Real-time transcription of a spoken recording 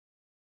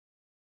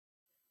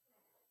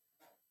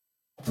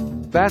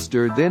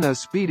Faster than a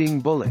speeding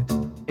bullet.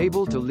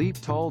 Able to leap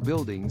tall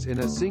buildings in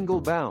a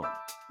single bound.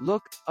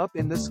 Look, up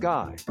in the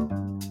sky.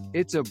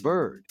 It's a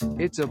bird.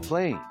 It's a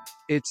plane.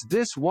 It's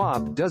This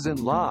WAP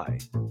Doesn't Lie.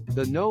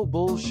 The No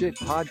Bullshit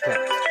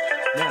Podcast.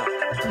 Now,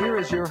 here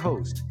is your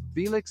host,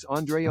 Felix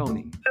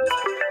Andreoni.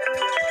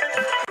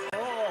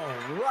 All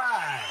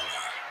right.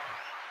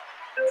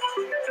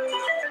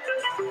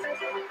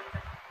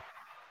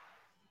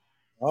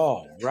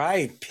 All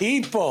right,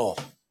 people.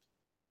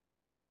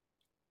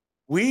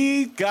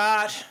 We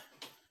got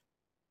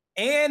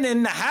Ann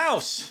in the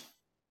house.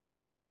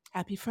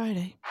 Happy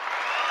Friday.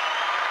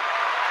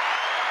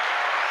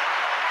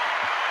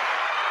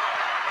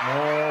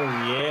 Oh,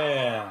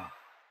 yeah.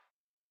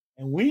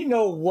 And we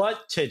know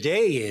what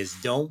today is,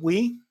 don't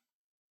we?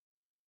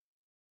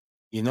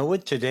 You know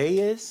what today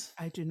is?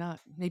 I do not.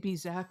 Maybe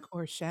Zach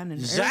or Shannon.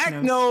 or Eric Zach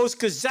knows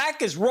because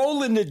Zach is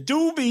rolling the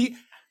doobie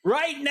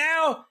right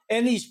now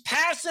and he's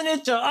passing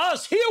it to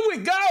us. Here we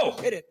go.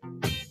 Hit it.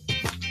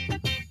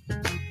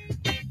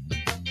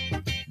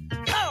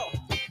 Oh,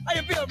 how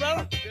you feel,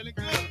 brother? Feeling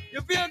good.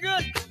 You feel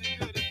good? Feeling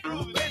good.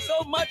 You play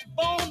so much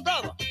phone,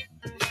 brother.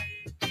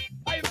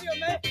 How you feel,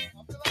 man? I feel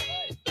all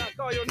right. I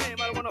call your name.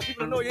 I don't want no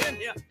people to know you're in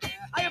here.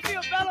 How you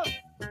feel, fella?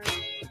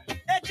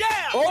 Hey,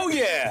 Jam. Oh,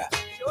 yeah.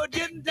 Sure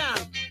getting down.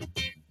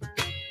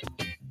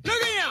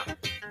 Look at him.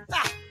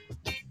 Ah.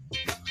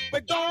 We're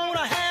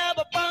gonna have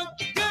a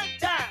funky good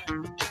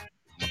time.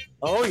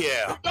 Oh,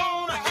 yeah. We're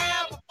gonna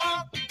have a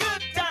funky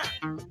good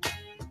time.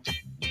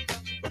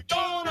 We're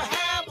gonna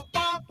have a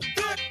funky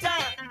good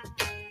time.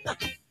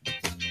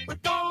 We're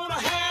gonna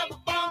have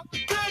a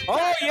funky good time.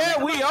 Oh,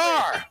 yeah, we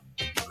are.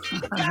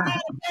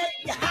 Gotta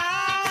take you high.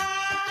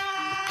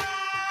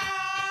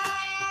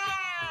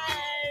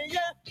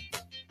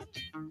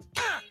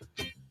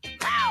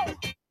 Ow.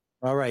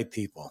 All right,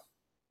 people.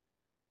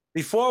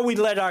 Before we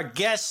let our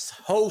guest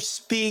host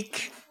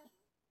speak,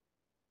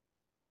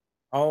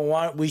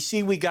 we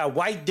see we got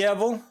White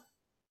Devil,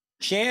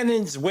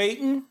 Shannon's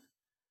waiting,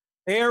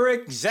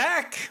 Eric,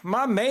 Zach,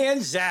 my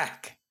man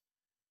Zach.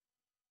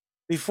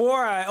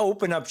 Before I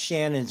open up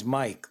Shannon's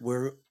mic,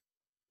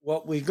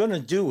 what we're going to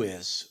do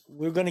is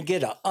we're going to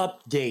get an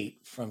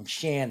update from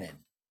Shannon.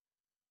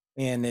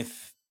 And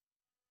if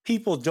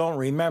people don't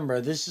remember,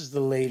 this is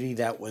the lady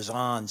that was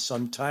on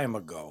some time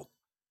ago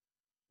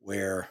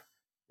where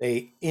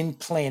they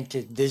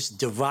implanted this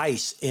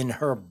device in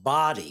her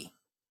body.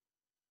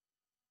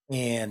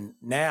 And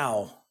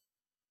now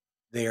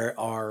they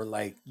are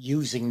like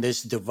using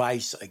this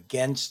device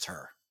against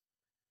her.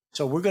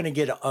 So we're going to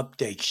get an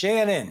update.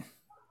 Shannon,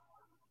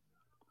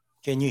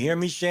 can you hear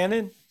me,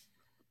 Shannon?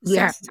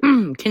 Yeah.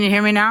 Can you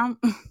hear me now?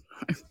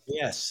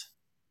 Yes.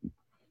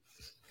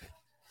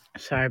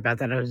 Sorry about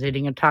that. I was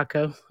eating a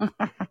taco.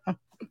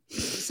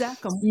 Zach,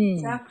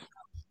 Zach,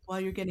 while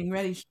you're getting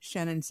ready,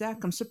 Shannon,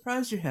 Zach, I'm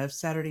surprised you have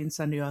Saturday and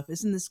Sunday off.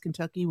 Isn't this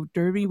Kentucky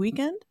Derby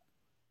weekend?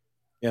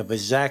 Yeah, but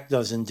Zach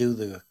doesn't do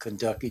the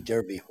Kentucky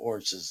Derby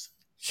horses.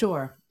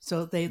 Sure.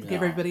 So they give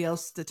everybody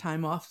else the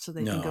time off so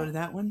they can go to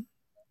that one?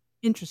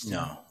 Interesting.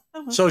 No.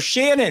 Oh, well. So,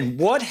 Shannon,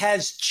 what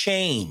has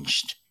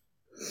changed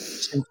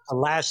since the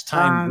last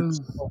time we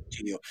spoke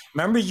to you?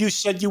 Remember you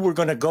said you were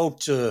going to go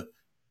to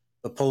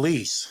the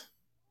police.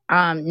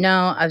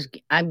 No,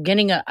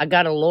 I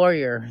got a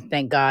lawyer,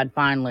 thank God,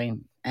 finally.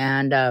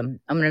 And I'm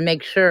going to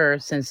make sure,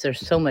 since there's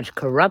so much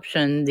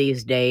corruption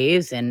these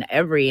days in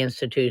every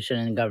institution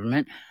in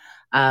government,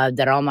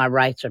 that all my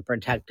rights are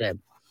protected.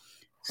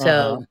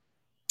 So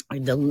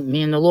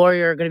me and the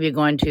lawyer are going to be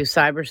going to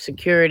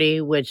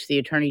cybersecurity, which the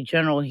Attorney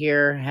General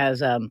here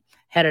has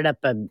headed up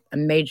a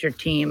major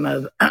team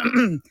of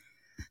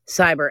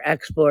cyber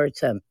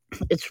experts.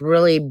 It's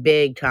really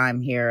big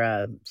time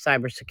here,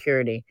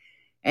 cybersecurity.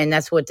 And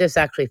that's what this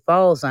actually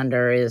falls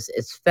under is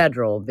it's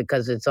federal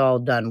because it's all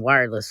done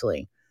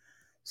wirelessly.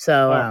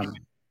 So,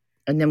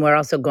 and then we're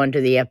also going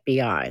to the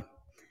FBI.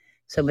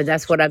 So, but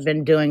that's what I've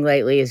been doing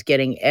lately is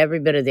getting every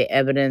bit of the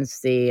evidence,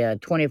 the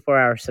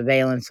 24-hour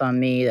surveillance on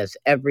me. That's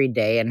every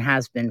day and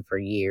has been for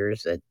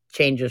years. It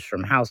changes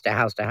from house to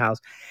house to house.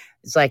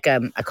 It's like, I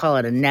call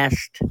it a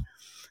nest.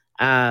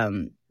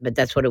 But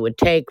that's what it would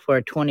take for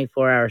a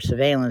 24-hour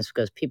surveillance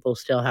because people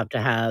still have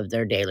to have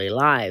their daily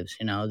lives.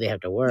 You know, they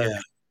have to work. Yeah.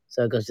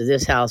 So it goes to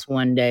this house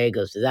one day,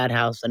 goes to that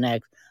house the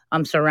next.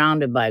 I'm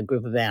surrounded by a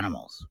group of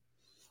animals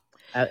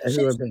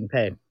who are being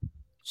paid.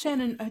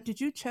 Shannon, did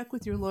you check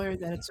with your lawyer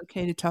that it's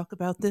okay to talk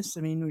about this?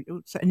 I mean,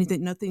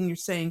 nothing you're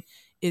saying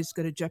is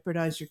going to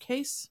jeopardize your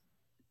case?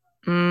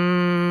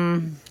 I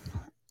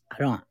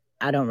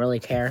don't really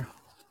care.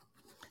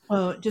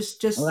 Well,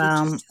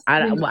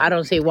 I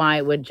don't see why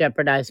it would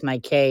jeopardize my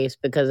case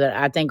because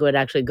I think it would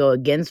actually go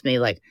against me.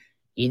 Like,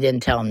 you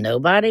didn't tell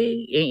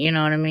nobody. You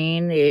know what I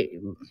mean?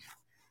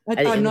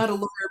 I'm not a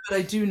lawyer, but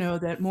I do know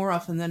that more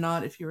often than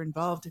not, if you're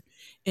involved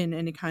in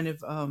any kind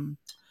of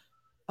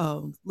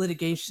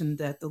litigation,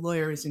 that the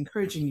lawyer is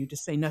encouraging you to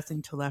say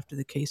nothing till after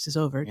the case is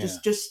over. Yeah.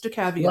 Just a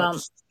caveat.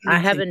 Well, I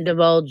haven't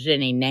divulged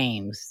any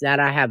names. That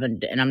I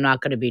haven't, and I'm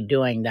not going to be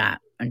doing that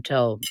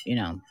until,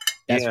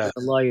 that's for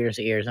the lawyer's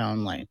ears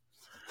only.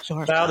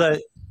 Sure. Now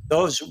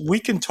we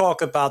can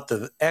talk about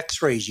the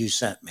X-rays you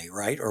sent me,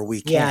 right? Or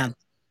we Yeah. can't.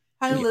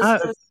 Hi, The,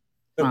 Elizabeth.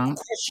 the Well,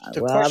 question,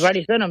 the well, I've question,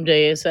 already sent them to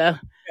you, so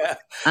yeah,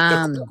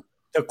 um,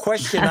 the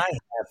question I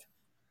have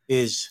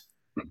is,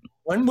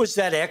 when was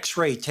that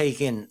X-ray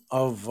taken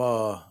of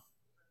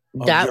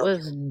that your?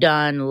 was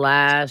done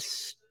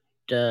last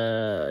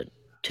 2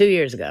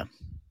 years ago.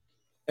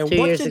 And 2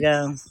 years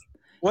ago,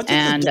 what did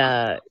the and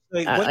doctor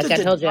say? What like did I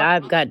the told you, doc-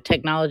 I've got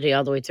technology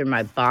all the way through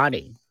my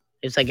body.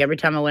 It's like every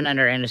time I went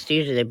under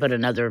anesthesia, they put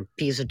another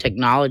piece of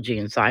technology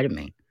inside of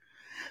me.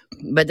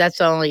 But that's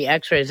the only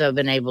X-rays I've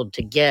been able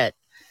to get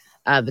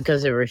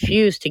because they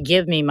refused to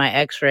give me my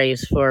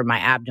X-rays for my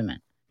abdomen.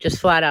 Just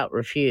flat out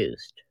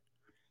refused.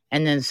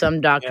 And then some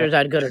Yeah. doctors,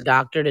 I'd go to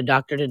doctor to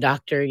doctor to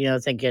doctor,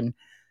 thinking,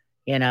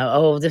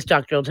 oh, this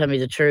doctor will tell me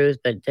the truth.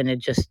 But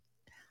then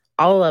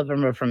all of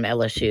them are from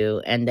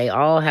LSU, and they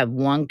all have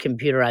one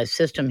computerized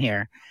system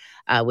here,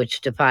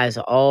 which defies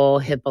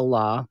all HIPAA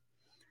law.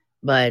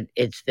 But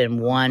it's been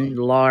one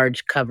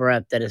large cover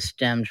up that has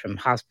stemmed from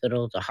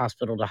hospital to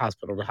hospital to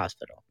hospital to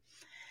hospital.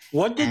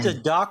 What did the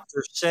And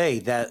doctor say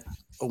that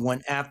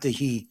when after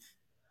he,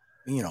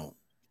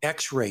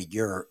 X-rayed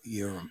your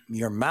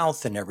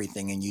mouth and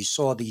everything, and you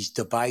saw these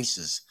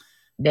devices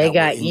they that were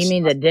got, you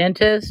mean the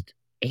dentist?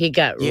 He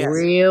got Yes.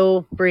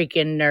 real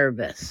freaking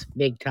nervous,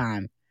 big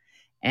time.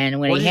 And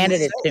when What he did he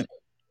handed it to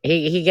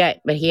me,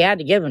 but he had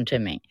to give them to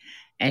me.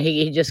 And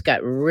he just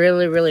got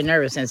really, really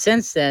nervous. And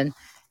since then,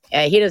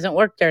 he doesn't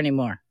work there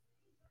anymore.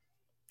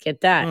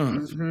 Get that.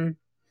 Hmm.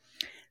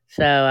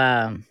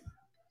 So,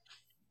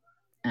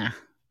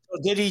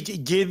 So did he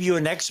give you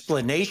an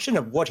explanation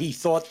of what he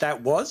thought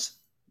that was?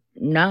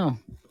 no,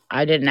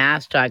 I didn't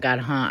ask till I got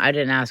home. I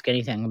didn't ask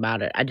anything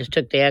about it. I just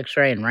took the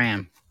X-ray and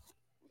ran.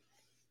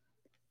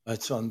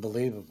 That's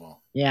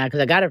unbelievable. Yeah, because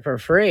I got it for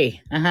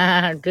free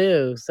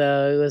too.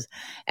 So it was,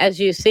 as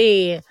you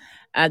see,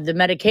 the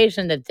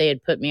medication that they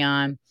had put me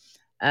on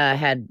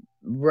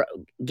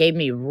gave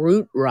me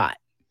root rot.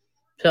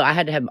 So I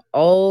had to have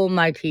all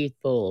my teeth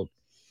pulled.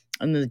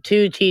 And the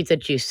 2 teeth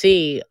that you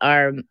see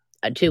are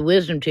 2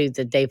 wisdom teeth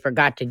that they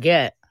forgot to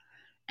get.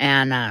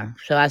 And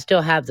so I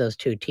still have those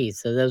 2 teeth.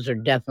 So those are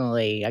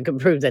definitely, I can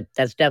prove that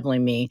that's definitely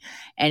me.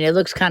 And it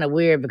looks kind of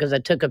weird because I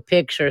took a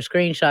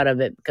screenshot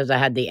of it because I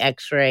had the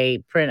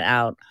X-ray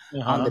printout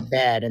on the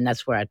bed. And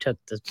that's where I took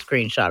the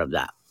screenshot of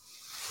that.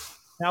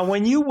 Now,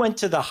 when you went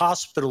to the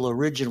hospital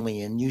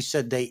originally and you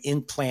said they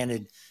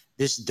implanted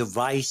this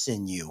device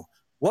in you,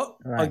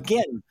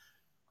 again,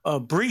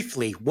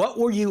 briefly, what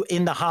were you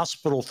in the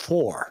hospital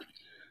for?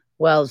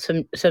 Well,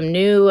 some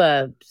new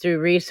through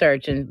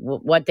research and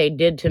what they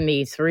did to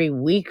me 3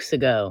 weeks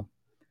ago.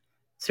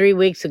 3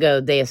 weeks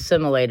ago, they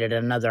assimilated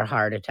another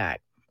heart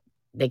attack.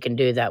 They can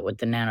do that with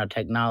the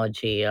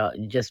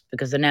nanotechnology, just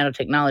because the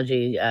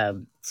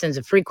nanotechnology sends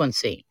a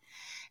frequency.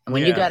 And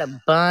when you got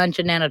a bunch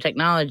of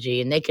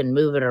nanotechnology and they can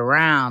move it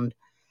around,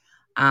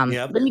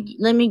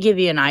 let me give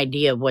you an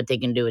idea of what they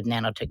can do with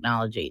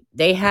nanotechnology.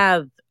 They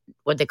have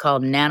what they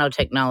call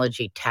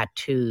nanotechnology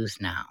tattoos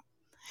now,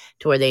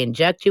 to where they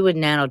inject you with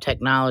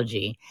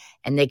nanotechnology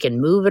and they can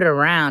move it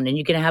around, and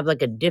you can have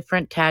like a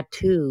different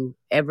tattoo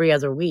every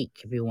other week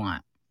if you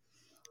want.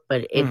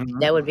 But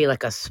that would be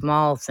like a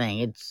small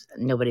thing.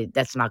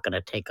 That's not going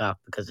to take off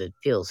because it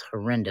feels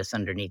horrendous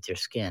underneath your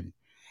skin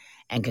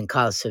and can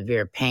cause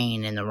severe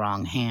pain in the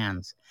wrong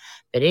hands.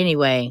 But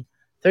anyway,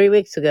 3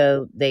 weeks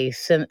ago, they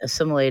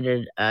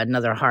assimilated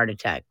another heart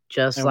attack,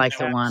 just like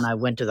the one I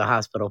went to the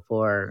hospital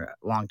for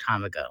a long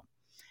time ago.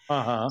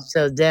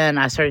 So then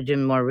I started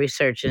doing more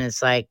research, and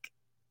it's like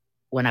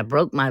when I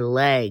broke my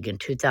leg in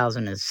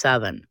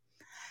 2007,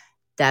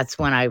 that's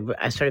when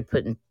I started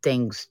putting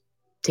things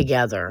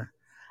together,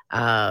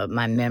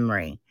 my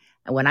memory.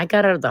 And when I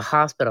got out of the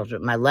hospital,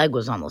 my leg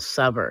was almost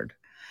severed.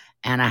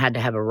 And I had to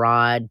have a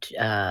rod,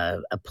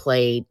 a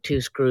plate,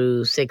 2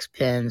 screws, 6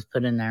 pins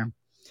put in there.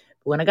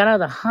 But when I got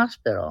out of the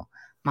hospital,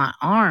 my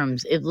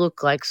arms, it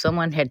looked like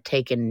someone had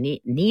taken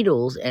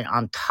needles and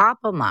on top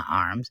of my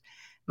arms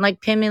and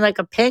like pinned me like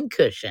a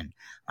pincushion.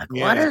 Like,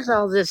 what is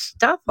all this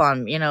stuff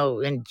on,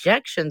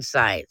 injection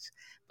sites?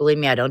 Believe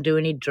me, I don't do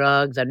any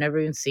drugs. I've never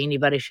even seen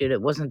anybody shoot it.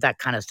 It wasn't that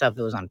kind of stuff.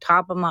 It was on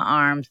top of my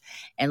arms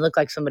and looked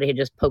like somebody had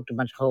just poked a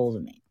bunch of holes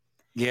in me.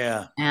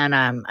 Yeah.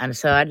 And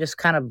so I just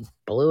kind of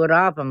blew it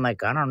off. I'm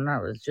like, I don't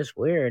know. It's just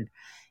weird.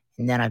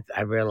 And then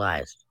I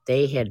realized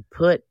they had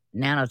put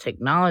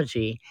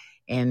nanotechnology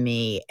in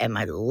me at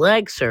my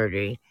leg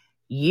surgery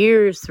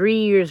 3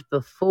 years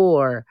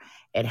before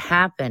it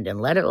happened, and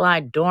let it lie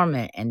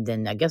dormant. And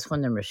then I guess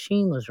when the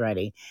machine was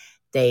ready,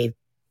 they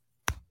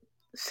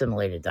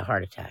simulated the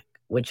heart attack,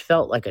 which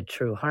felt like a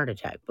true heart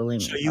attack.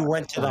 Believe me. So you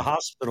went to the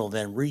hospital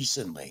then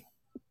recently?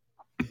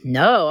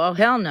 No, oh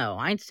hell no!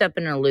 I ain't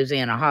stepping in a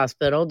Louisiana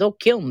hospital. They'll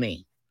kill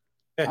me.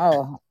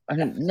 Oh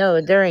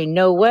no, there ain't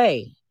no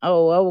way.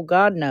 Oh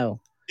God, no.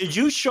 Did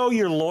you show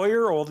your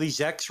lawyer all these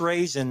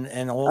X-rays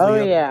and all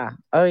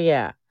Oh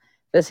yeah.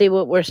 But see,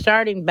 we're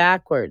starting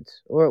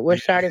backwards. We're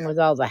starting with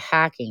all the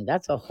hacking.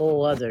 That's a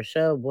whole other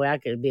show. Boy,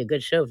 that could be a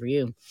good show for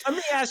you. Let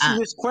me ask you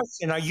this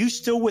question: are you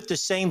still with the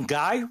same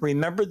guy?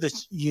 Remember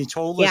this? You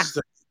told Yeah. us.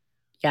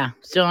 Yeah,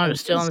 still in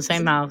the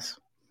same house.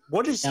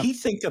 What does Yep. he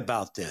think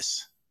about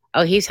this?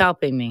 Oh, he's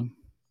helping me.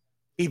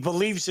 He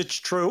believes it's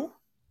true.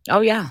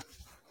 Oh, yeah.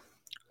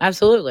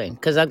 Absolutely.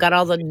 Because I've got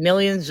all the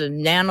millions of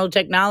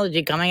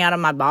nanotechnology coming out of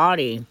my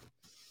body.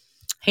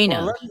 He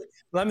knows. Well,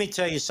 let me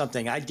tell you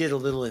something. I did a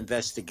little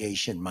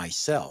investigation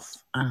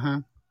myself,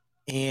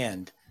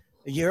 and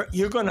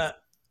you're gonna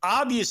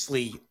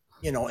obviously,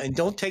 and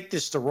don't take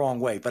this the wrong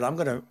way, but I'm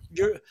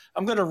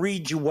gonna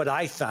read you what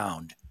I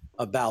found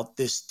about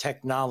this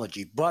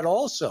technology. But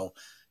also,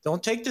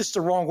 don't take this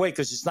the wrong way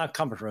because it's not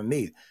coming from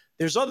me.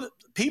 There's other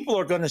people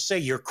are going to say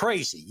you're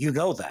crazy. You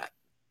know that,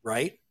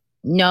 right?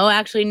 No,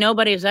 actually,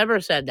 nobody has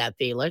ever said that,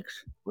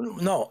 Felix.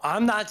 No,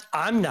 I'm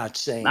not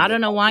saying. I don't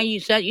know why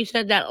you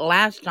said that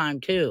last time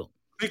too.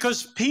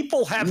 Because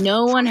people have.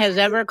 No one has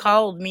ever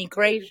called me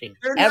crazy.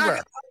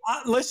 Ever.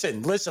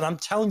 Listen. I'm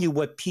telling you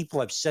what people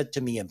have said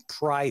to me in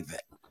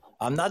private.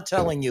 I'm not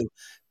telling you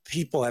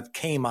people have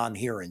came on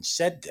here and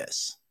said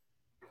this.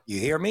 You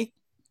hear me?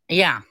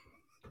 Yeah.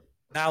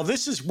 Now,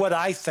 this is what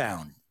I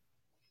found.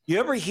 You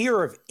ever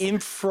hear of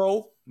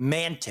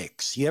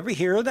informantics? You ever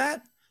hear of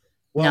that?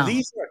 Well,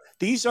 No.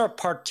 these are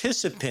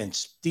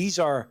participants. These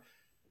are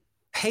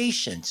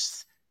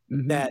patients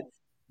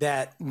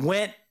that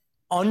went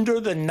under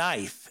the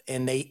knife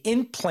and they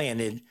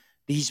implanted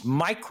these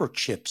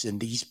microchips in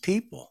these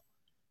people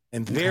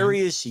and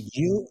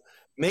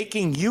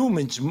making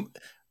humans.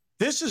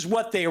 This is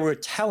what they were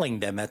telling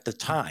them at the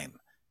time,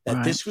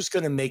 that this was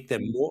going to make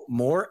them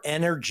more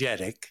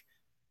energetic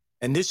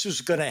and this was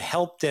going to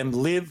help them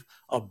live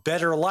a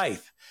better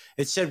life.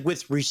 It said,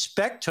 with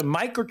respect to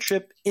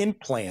microchip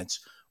implants,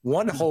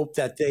 one hope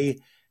that they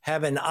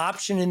have an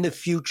option in the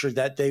future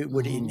that they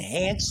would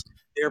enhance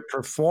their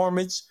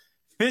performance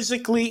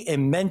physically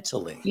and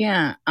mentally.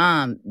 Yeah.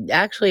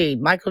 Actually,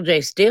 Michael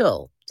J.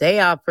 Steele, they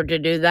offered to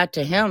do that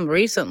to him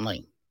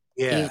recently.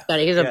 Yeah.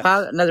 He's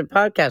another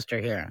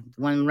podcaster here,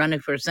 one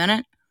running for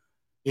Senate.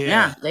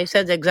 Yeah. They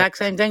said the exact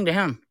same thing to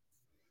him.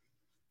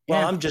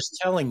 Well, I'm just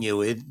telling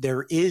you,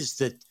 there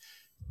is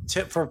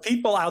for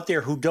people out there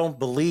who don't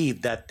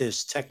believe that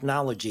this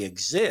technology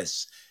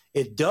exists,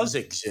 it does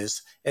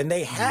exist, and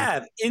they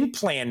have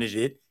implanted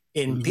it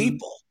in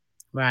people.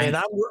 Right. And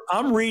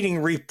I'm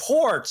reading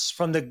reports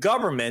from the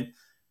government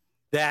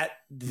that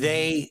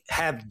they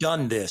have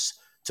done this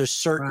to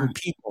certain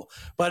people.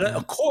 But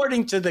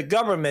according to the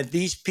government,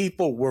 these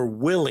people were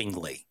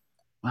willingly.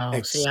 Oh,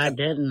 see, I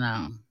didn't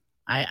know.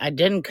 I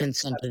didn't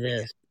consent to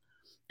this.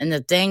 And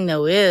the thing,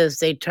 though, is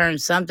they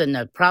turned something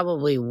that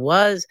probably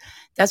was.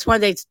 That's why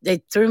they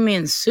threw me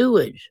in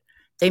sewage.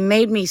 They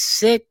made me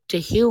sick to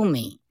heal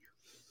me.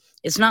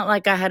 It's not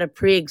like I had a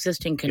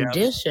pre-existing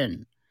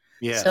condition.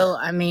 Yeah. So,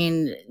 I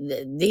mean,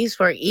 these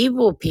were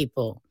evil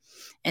people.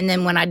 And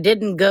then when I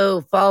didn't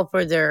go fall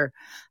for their,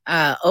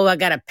 I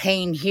got a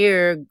pain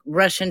here,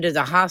 rush into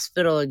the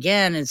hospital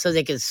again, and so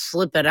they could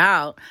slip it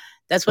out.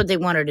 That's what they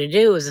wanted to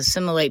do, was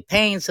assimilate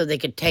pain so they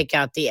could take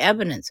out the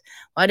evidence.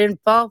 Well, I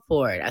didn't fall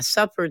for it. I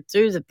suffered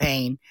through the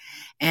pain.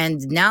 And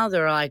now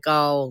they're like,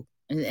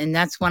 and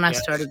that's when I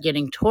started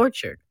getting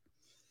tortured.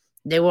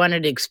 They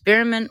wanted to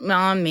experiment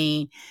on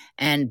me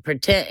and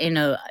pretend,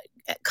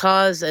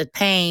 cause a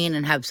pain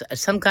and have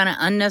some kind of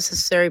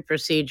unnecessary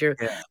procedure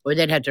where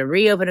they'd have to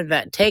reopen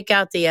it, take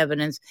out the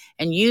evidence,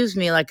 and use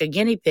me like a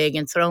guinea pig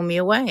and throw me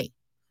away.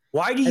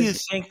 Why do you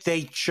think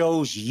they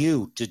chose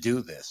you to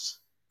do this?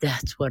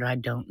 That's what I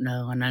don't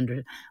know.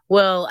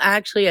 Well,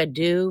 actually, I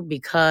do,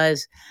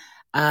 because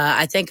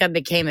I think I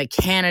became a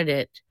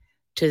candidate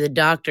to the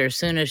doctor as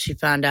soon as she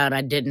found out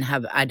I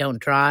don't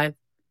drive.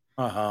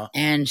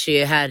 And she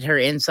had her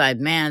inside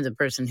man, the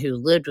person who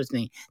lived with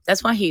me.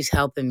 That's why he's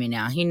helping me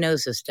now. He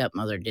knows his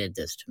stepmother did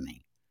this to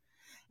me.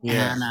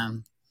 Yeah.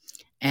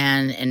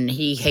 And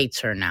he hates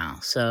her now.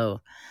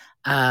 So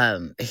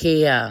but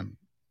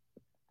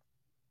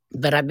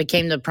I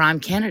became the prime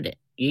candidate.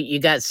 You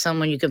got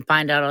someone you can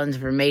find out all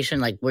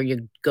information, like where you're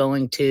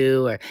going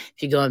to, or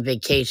if you go on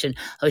vacation.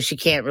 Oh, she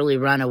can't really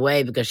run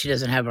away because she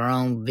doesn't have her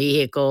own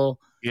vehicle.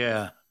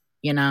 Yeah.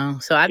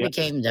 So I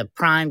became the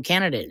prime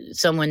candidate,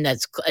 someone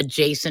that's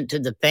adjacent to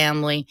the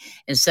family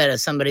instead of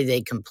somebody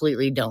they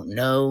completely don't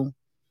know.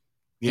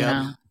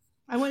 Yeah.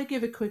 I want to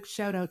give a quick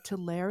shout out to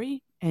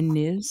Larry and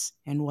Niz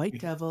and White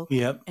Devil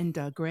and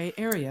Gray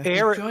Area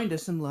who joined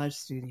us in live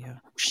studio.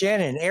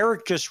 Shannon,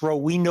 Eric just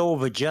wrote, we know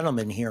of a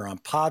gentleman here on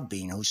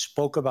Podbean who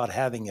spoke about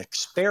having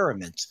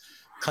experiments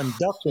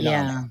conducted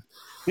on him.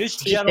 This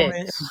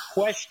gentleman in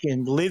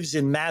question lives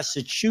in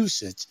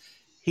Massachusetts.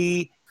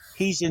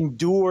 He's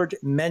endured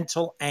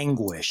mental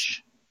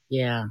anguish.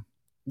 Yeah.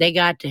 They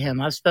got to him.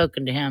 I've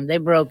spoken to him. They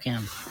broke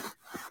him.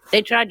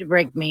 They tried to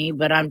break me,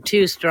 but I'm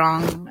too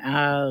strong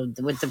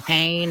with the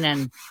pain,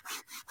 and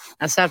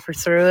I suffer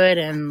through it.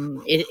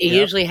 And it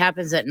usually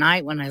happens at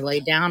night when I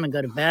lay down and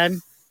go to bed.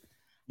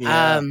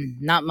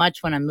 Not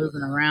much when I'm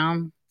moving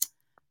around.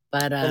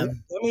 But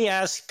Let me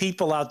ask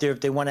people out there if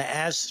they want to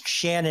ask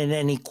Shannon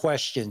any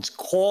questions.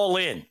 Call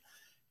in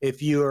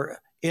if you're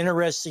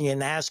interested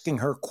in asking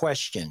her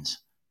questions.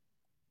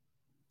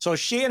 So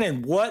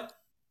Shannon, what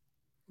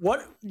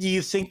do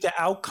you think the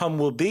outcome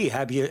will be?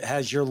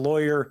 Has your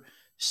lawyer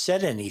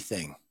said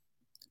anything?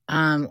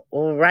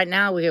 well, right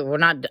now we're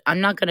not. I'm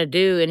not going to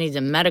do any of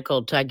the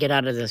medical till I get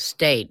out of the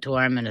state to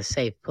where I'm in a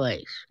safe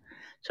place.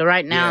 So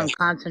right now Yeah. I'm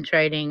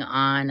concentrating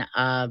on.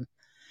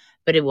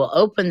 But it will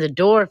open the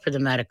door for the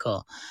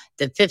medical.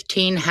 The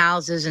 15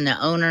 houses and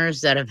the owners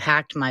that have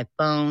hacked my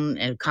phone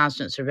and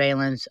constant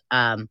surveillance.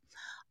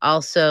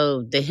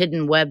 Also, the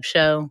hidden web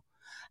show.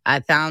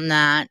 I found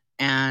that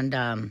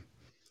and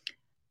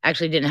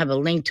actually didn't have a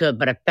link to it,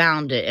 but I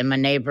found it. And my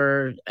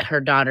neighbor, her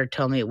daughter,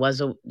 told me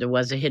there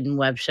was a hidden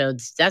web show.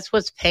 That's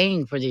what's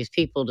paying for these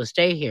people to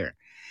stay here.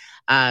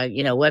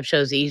 Web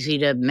shows easy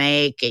to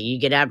make. You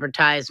get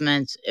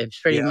advertisements. It's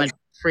pretty much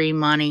free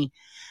money.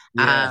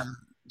 Yeah.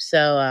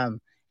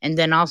 And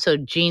then also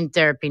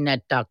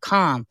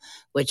genetherapynet.com,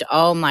 which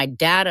all my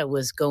data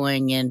was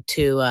going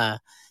into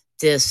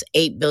this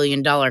 $8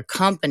 billion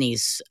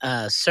company's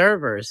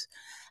servers.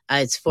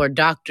 It's for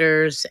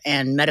doctors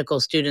and medical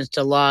students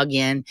to log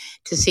in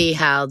to see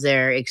how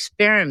their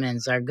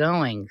experiments are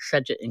going,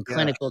 such in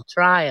clinical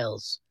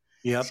trials.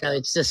 Yep. So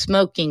it's the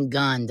smoking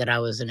gun that I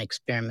was an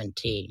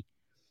experimentee.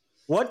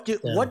 What do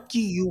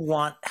you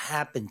want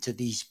happen to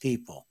these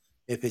people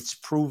if it's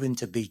proven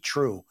to be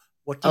true?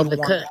 What do you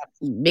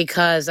want?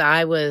 Because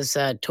I was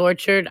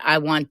tortured, I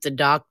want the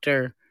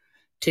doctor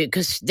to,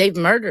 because they've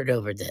murdered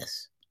over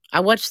this.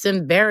 I watched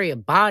them bury a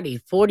body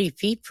 40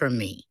 feet from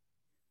me,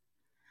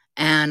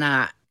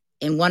 and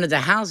in one of the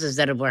houses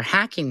that were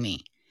hacking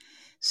me.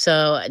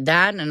 So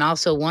that, and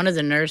also one of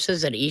the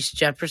nurses at East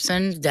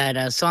Jefferson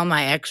that saw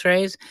my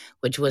X-rays,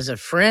 which was a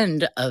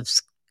friend of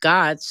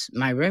Scott's,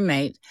 my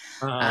roommate.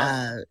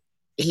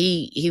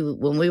 He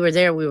when we were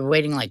there, we were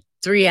waiting like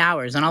 3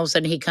 hours, and all of a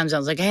sudden he comes out. I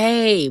was like,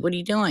 "Hey, what are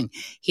you doing?"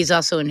 He's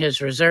also in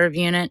his reserve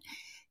unit.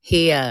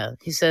 He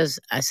says,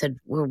 I said,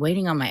 "We're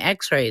waiting on my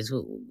X-rays.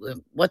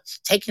 What's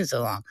taking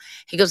so long?"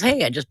 He goes,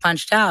 "Hey, I just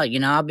punched out.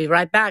 I'll be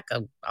right back.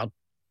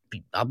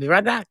 I'll be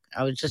right back.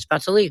 I was just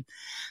about to leave."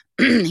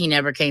 He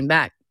never came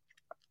back.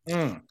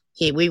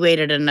 We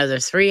waited another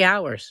 3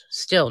 hours.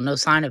 Still no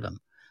sign of him.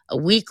 A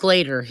week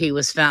later, he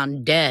was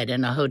found dead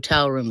in a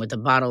hotel room with a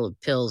bottle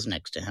of pills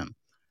next to him.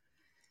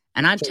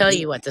 And I tell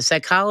you what, the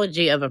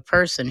psychology of a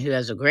person who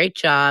has a great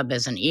job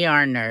as an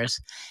ER nurse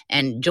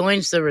and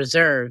joins the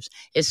reserves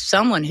is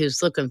someone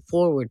who's looking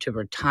forward to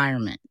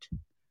retirement.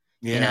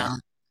 Yeah.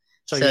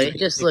 So it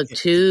just looked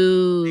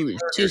too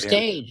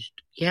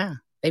staged. Yeah,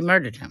 they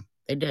murdered him.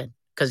 They did,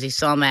 because he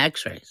saw my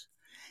X-rays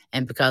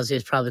and because he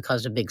was probably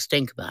caused a big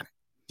stink about it.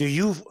 Do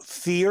you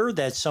fear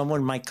that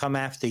someone might come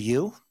after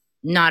you?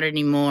 Not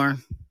anymore.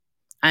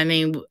 I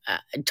mean,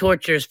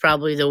 torture is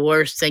probably the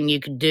worst thing you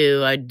could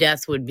do.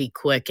 Death would be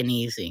quick and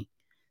easy.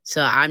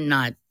 So I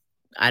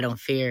don't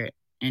fear it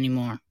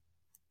anymore.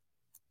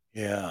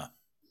 Yeah.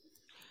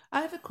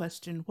 I have a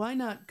question. Why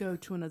not go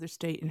to another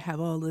state and have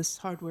all this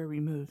hardware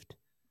removed?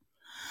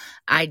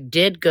 I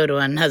did go to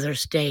another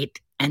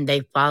state and they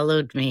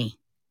followed me.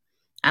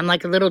 I'm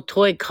like a little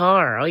toy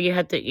car. All you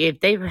have to,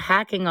 if they're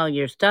hacking all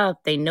your stuff,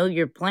 they know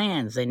your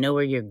plans. They know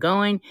where you're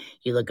going.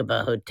 You look up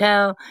a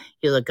hotel,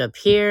 you look up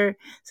here.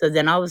 So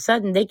then all of a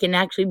sudden they can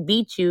actually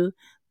beat you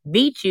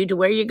to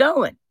where you're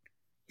going.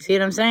 You see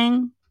what I'm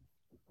saying?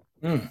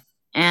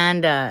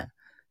 And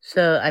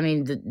so, I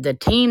mean, the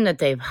team that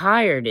they've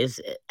hired is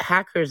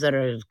hackers that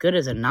are as good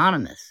as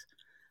Anonymous.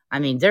 I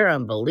mean, they're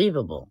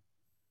unbelievable.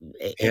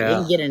 They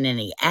didn't get in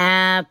any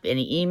app,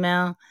 any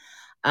email.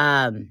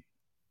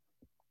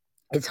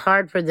 It's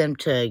hard for them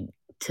to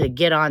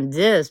get on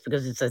this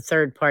because it's a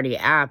third-party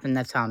app, and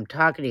that's how I'm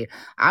talking to you.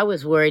 I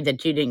was worried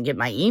that you didn't get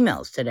my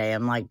emails today.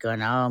 I'm like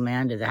going, oh,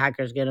 man, did the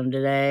hackers get them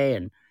today?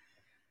 And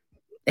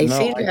they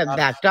seem to have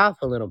backed off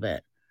a little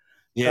bit.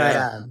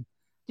 Yeah. But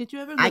did you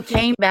ever? I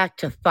came back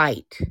to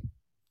fight.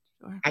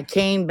 Sure. I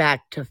came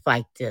back to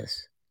fight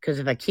this. Because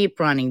if I keep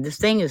running, this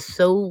thing is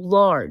so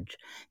large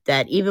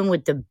that even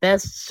with the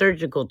best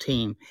surgical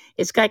team,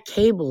 it's got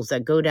cables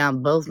that go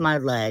down both my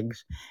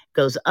legs,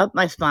 goes up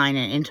my spine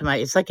and into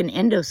it's like an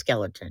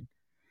endoskeleton.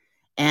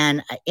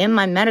 And in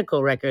my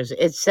medical records,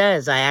 it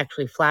says I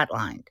actually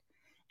flatlined.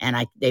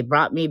 And they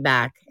brought me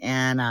back.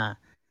 And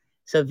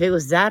so if it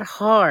was that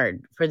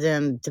hard for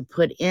them to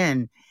put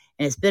in,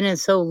 and it's been in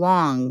so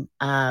long,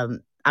 I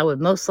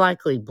would most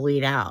likely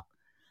bleed out.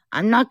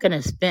 I'm not going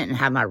to spit and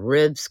have my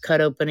ribs cut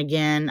open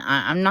again.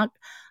 I'm not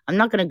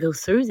going to go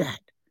through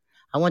that.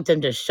 I want them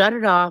to shut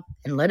it off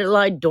and let it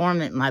lie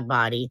dormant in my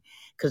body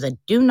because I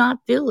do not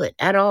feel it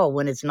at all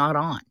when it's not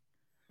on.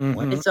 Mm-hmm.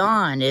 When it's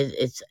on,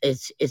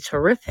 it's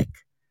horrific.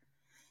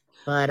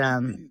 But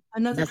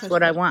that's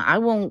what I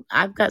want.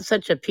 I've got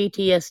such a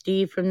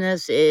PTSD from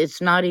this.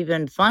 It's not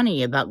even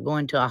funny about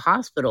going to a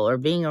hospital or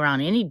being around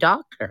any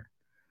doctor.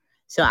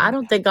 So I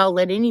don't think I'll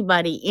let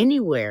anybody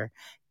anywhere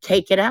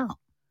take it out.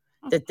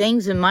 The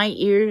things in my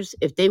ears,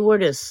 if they were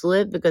to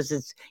slip, because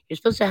you're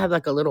supposed to have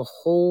like a little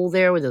hole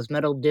there where those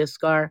metal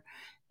discs are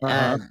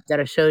that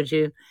I showed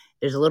you.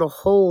 There's a little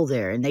hole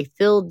there, and they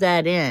filled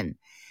that in.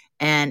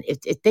 And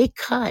if they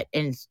cut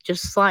and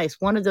just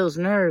slice one of those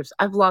nerves,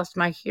 I've lost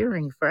my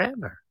hearing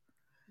forever.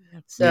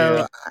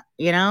 So,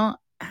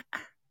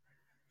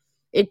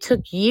 it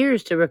took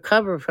years to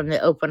recover from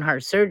the open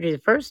heart surgery the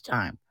first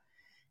time.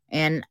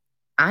 And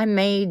I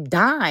may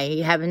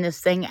die having this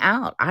thing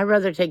out. I'd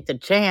rather take the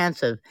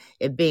chance of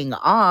it being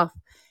off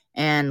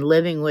and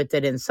living with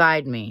it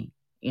inside me,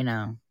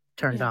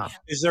 turned off.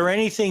 Is there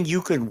anything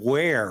you can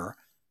wear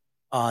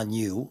on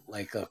you,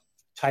 like a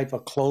type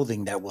of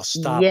clothing that will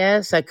stop?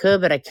 Yes, I could,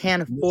 but I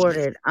can't afford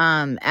it.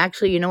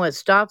 Actually, what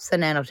stops the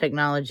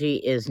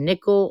nanotechnology is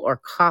nickel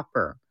or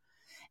copper.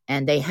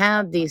 And they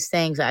have these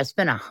things. I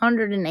spent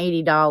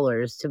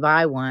 $180 to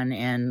buy one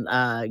in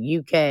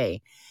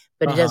UK,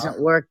 but it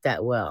doesn't work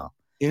that well.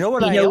 You know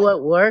what?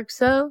 What works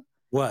though?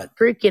 What?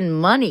 Freaking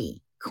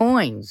money,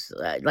 coins,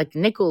 like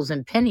nickels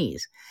and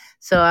pennies.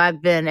 So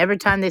every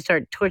time they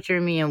start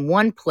torturing me in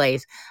one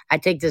place, I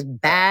take this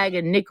bag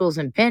of nickels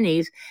and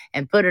pennies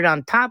and put it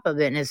on top of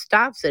it, and it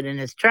stops it in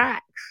its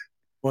tracks.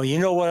 Well, you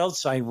know what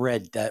else I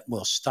read that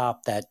will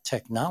stop that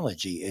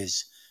technology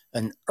is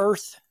an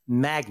earth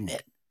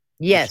magnet.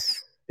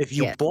 Yes. If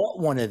you bought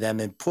one of them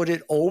and put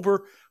it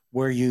over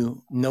where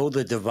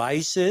the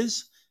device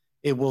is,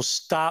 it will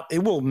stop.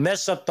 It will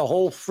mess up the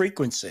whole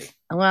frequency.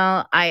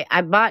 Well,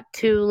 I bought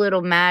 2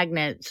 little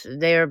magnets.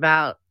 They're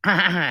about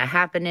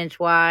half an inch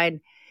wide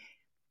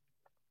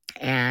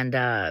and,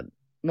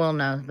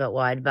 about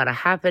wide, about a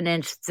half an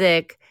inch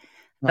thick,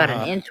 about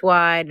an inch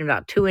wide and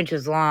about 2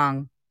 inches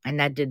long. And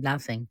that did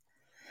nothing.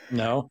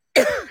 No?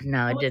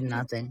 No, it did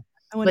nothing.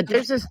 But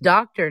there's this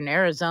doctor in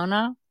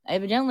Arizona.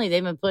 Evidently,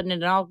 they've been putting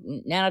it in all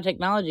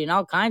nanotechnology in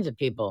all kinds of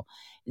people.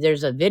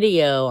 There's a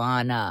video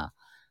on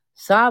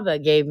Saba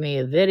gave me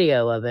a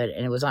video of it,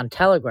 and it was on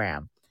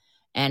Telegram.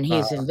 And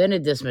he's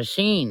invented this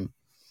machine,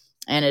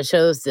 and it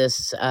shows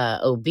this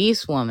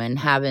obese woman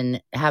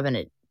having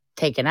it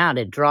taken out.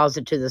 It draws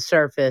it to the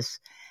surface,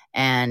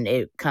 and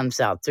it comes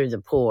out through the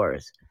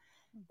pores.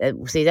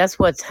 See, that's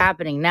what's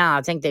happening now.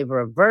 I think they've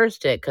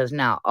reversed it because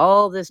now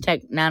all this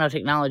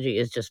nanotechnology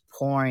is just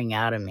pouring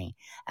out of me,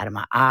 out of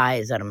my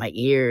eyes, out of my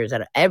ears,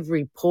 out of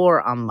every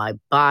pore on my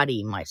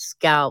body, my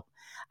scalp.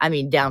 I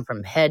mean, down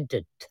from head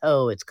to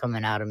toe, it's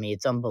coming out of me.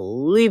 It's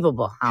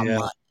unbelievable how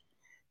much.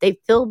 They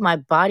filled my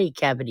body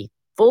cavity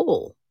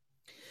full.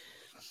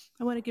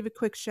 I want to give a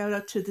quick shout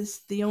out to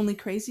the only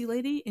crazy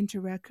lady into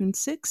Raccoon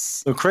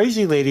 6. The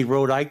crazy lady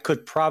wrote, I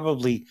could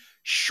probably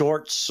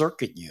short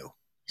circuit you.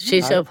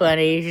 She's so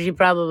funny. She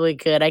probably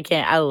could.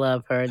 I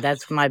love her.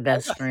 That's my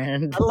best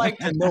friend. I'd like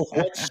to know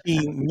what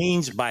she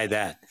means by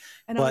that.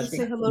 And I want to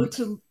say hello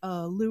to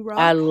Lou Rock.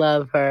 I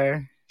love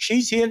her.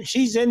 She's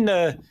in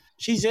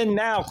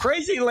now.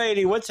 Crazy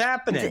lady, what's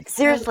happening?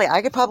 Seriously,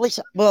 I could probably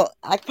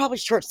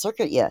short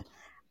circuit you.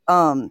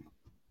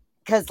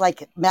 Because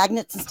like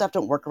magnets and stuff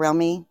don't work around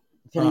me.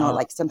 Depending on,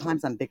 like,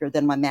 sometimes I'm bigger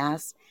than my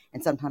mass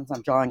and sometimes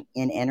I'm drawing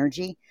in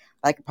energy.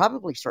 I could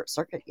probably short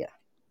circuit you.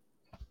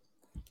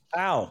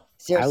 Ow.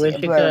 Seriously, I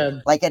wish you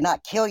could. Like, and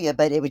not kill you,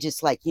 but it would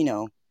just, like,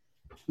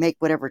 make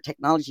whatever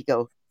technology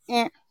go,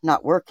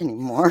 not work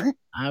anymore.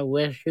 I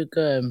wish you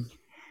could.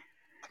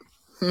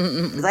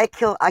 Because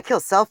I kill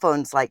cell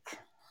phones, like,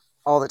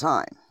 all the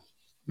time.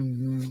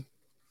 Mm-hmm.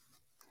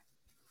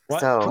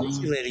 What? So,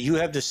 Crazy lady, you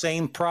have the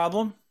same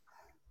problem?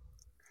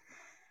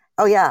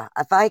 oh yeah,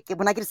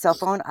 when I get a cell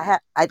phone,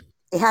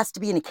 it has to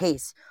be in a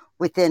case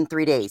within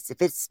 3 days.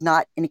 If it's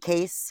not in a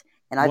case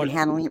and I've been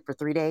handling it for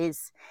 3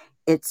 days,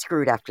 it's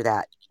screwed after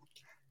that.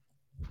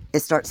 It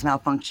starts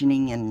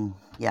malfunctioning, and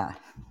yeah,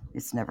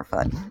 it's never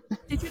fun.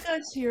 Did you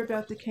guys hear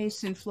about the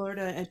case in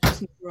Florida at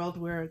Disney World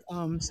where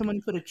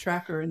someone put a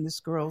tracker in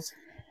this girl's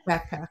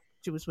backpack?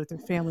 She was with her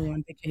family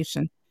on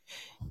vacation.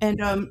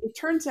 And it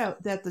turns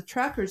out that the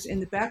trackers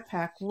in the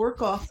backpack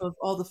work off of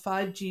all the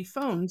 5G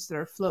phones that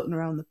are floating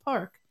around the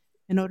park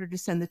in order to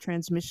send the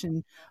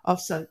transmission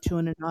offsite to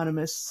an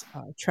anonymous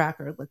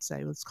tracker,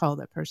 let's call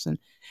that person.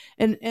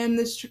 And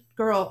this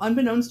girl,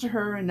 unbeknownst to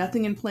her and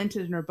nothing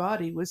implanted in her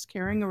body, was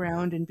carrying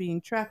around and being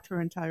tracked her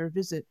entire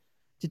visit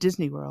to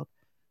Disney World.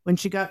 When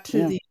she got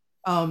to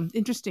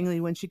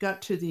interestingly, when she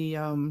got to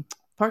the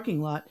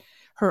parking lot,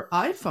 her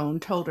iPhone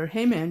told her,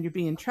 hey man, you're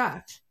being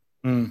tracked.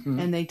 Mm-hmm.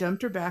 And they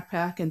dumped her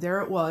backpack, and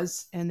there it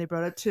was. And they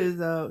brought it to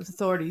the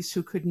authorities,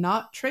 who could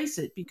not trace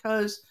it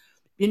because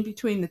in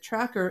between the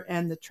tracker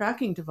and the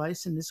tracking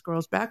device in this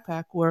girl's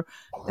backpack were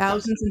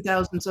thousands and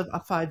thousands of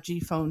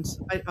 5G phones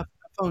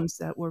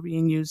that were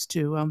being used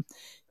to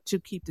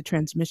keep the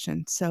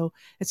transmission. So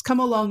it's come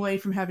a long way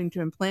from having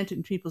to implant it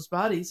in people's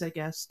bodies, I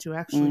guess, to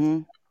actually.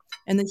 Mm-hmm.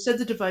 And they said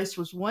the device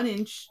was 1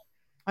 inch.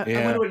 I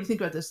wonder what you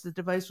think about this. The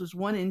device was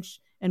 1 inch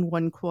and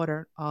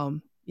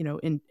 1/4,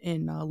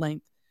 in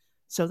length.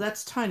 So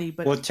that's tiny,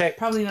 but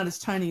probably not as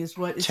tiny as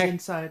what is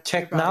inside.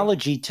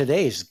 Technology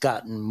today has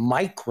gotten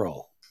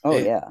micro. Oh,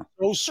 It- yeah.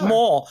 so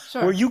small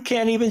Sure. where you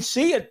can't even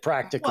see it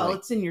practically. Well,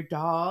 it's in your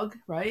dog,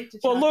 right? To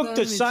Well, track look, them.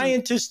 the It's in-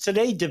 scientists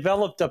today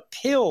developed a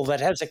pill that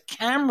has a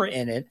camera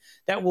in it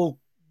that will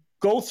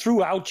go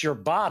throughout your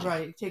body.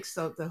 right. It takes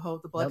the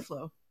blood Yep.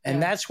 flow. And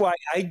Yeah. that's why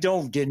I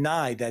don't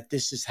deny that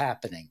this is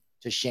happening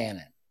to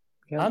Shannon.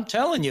 Yep. I'm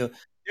telling you,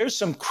 there's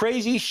some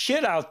crazy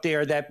shit out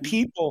there that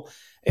people,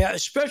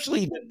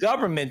 especially the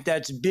government,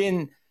 that's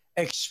been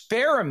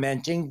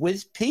experimenting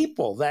with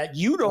people that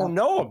you don't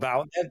know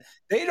about, that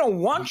they don't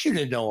want you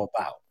to know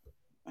about.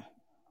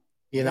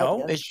 You know,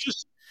 Yep.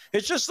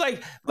 it's just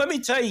like, let me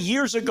tell you,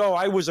 years ago,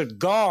 I was a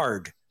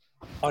guard,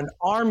 an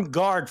armed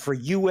guard for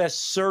U.S.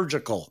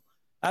 Surgical.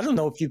 I don't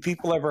know if you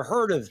people ever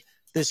heard of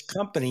this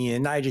company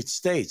in the United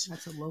States.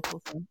 That's a local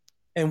thing.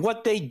 And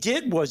what they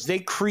did was they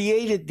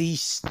created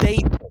these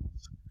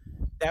staples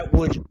that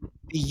would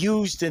be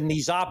used in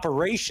these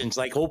operations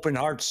like open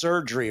heart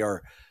surgery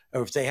or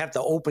if they have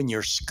to open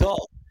your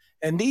skull.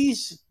 And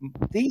these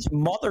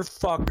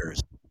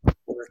motherfuckers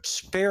were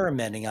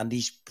experimenting on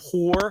these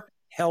poor,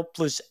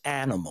 helpless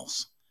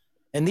animals.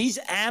 And these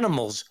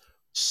animals,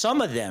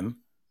 some of them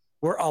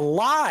were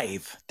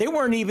alive. They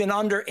weren't even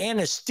under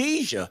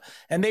anesthesia,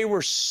 and they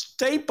were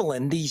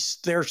stapling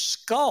their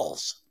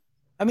skulls.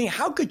 I mean,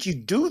 how could you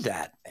do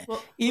that,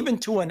 Well, even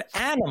to an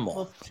animal?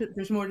 well,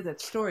 there's more to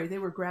that story. They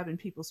were grabbing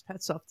people's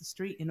pets off the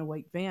street in a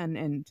white van,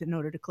 and in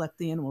order to collect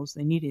the animals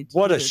they needed. To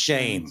What do a their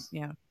shame. experiments.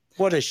 Yeah.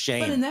 What a But in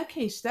shame. that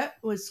case, that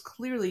was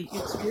clearly,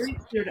 it's very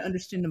clear to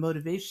understand the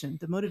motivation.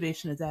 The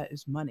motivation of that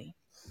is money.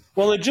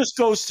 Well, it just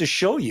goes to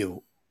show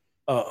you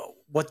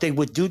what they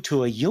would do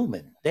to a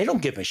human. They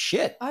don't give a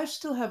shit. I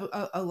still have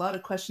a lot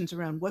of questions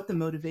around what the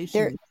motivation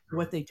There- is for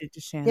what they did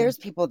to Shannon. There's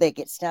people that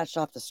get snatched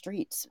off the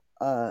streets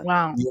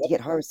Wow. to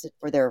get harvested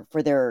for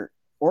their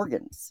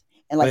organs.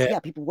 And like, Oh, yeah. yeah,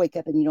 people wake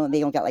up and they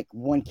don't got like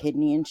one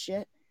kidney and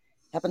shit.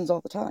 Happens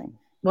all the time.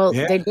 Well,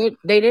 Yeah.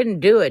 they didn't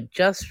do it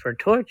just for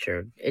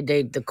torture.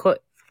 The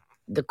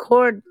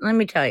court. Let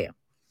me tell you,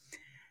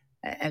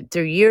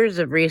 through years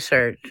of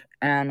research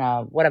and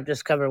what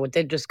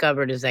they've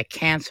discovered is that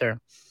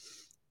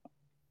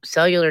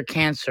cellular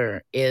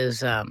cancer,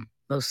 is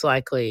most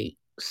likely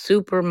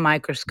super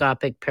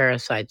microscopic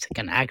parasites that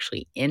can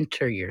actually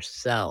enter your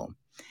cell.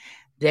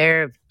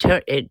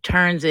 It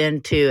turns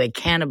into a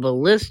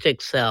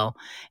cannibalistic cell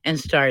and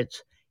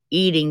starts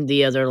eating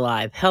the other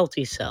live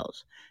healthy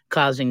cells,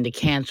 causing the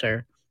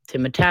cancer to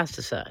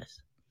metastasize.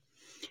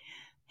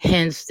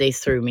 Hence, they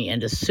threw me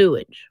into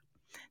sewage.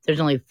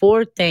 There's only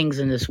 4 things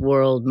in this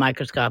world,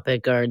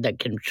 microscopic, or that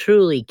can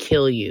truly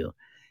kill you,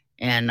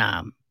 and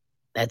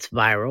that's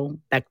viral,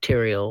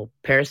 bacterial,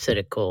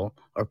 parasitical,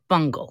 or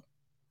fungal.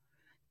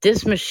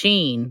 This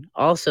machine,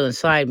 also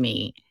inside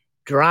me,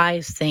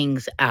 dries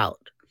things out.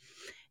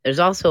 There's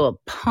also a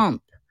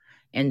pump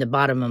in the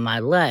bottom of my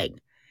leg.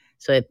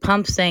 So it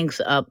pumps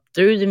things up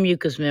through the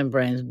mucous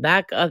membranes,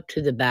 back up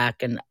to the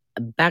back, and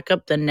back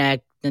up the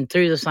neck, then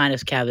through the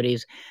sinus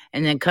cavities,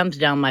 and then comes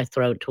down my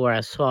throat to where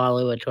I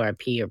swallow it, to where I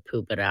pee or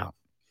poop it out.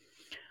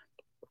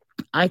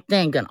 I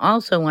think, and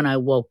also when I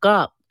woke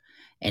up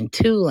in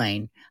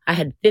Tulane, I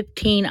had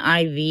 15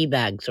 IV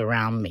bags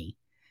around me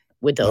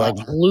with a like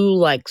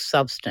glue-like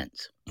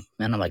substance.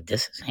 And I'm like,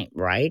 this ain't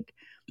right.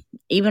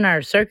 Even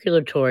our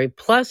circulatory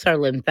plus our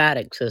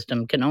lymphatic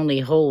system can only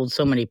hold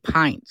so many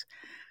pints.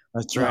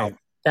 That's No. right.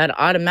 That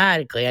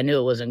automatically, I knew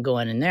it wasn't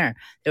going in there.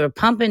 They were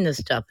pumping this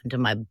stuff into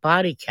my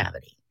body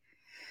cavity.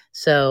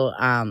 So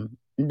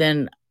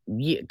then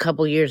a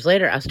couple years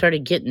later, I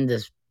started getting a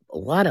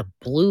lot of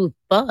blue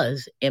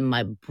fuzz in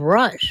my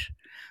brush.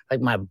 Like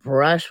my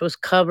brush was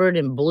covered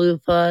in blue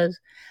fuzz.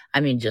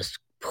 I mean, just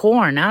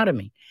pouring out of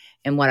me.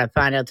 And what I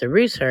find out through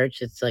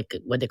research, it's like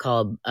what they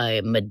call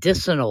a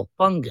medicinal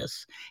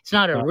fungus. It's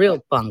not a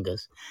real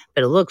fungus,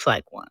 but it looks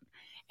like one.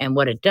 And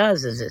what it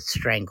does is it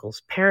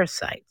strangles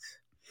parasites.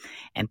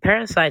 And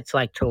parasites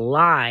like to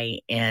lie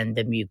in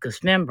the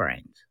mucous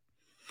membranes.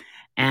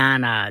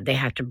 And they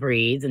have to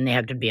breathe and they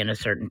have to be in a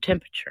certain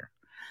temperature.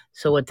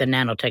 So what the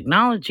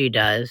nanotechnology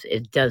does,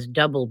 it does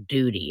double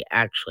duty,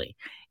 actually.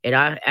 It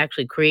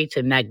actually creates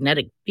a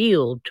magnetic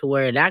field to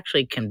where it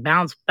actually can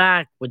bounce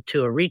back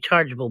to a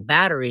rechargeable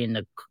battery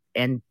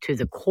and to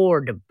the core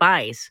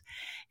device,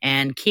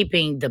 and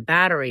keeping the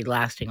battery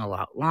lasting a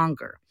lot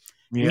longer.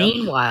 Yeah.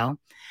 Meanwhile,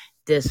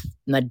 this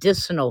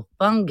medicinal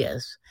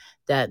fungus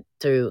that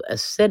through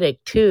acidic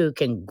too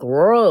can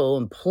grow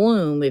and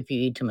plume if you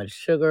eat too much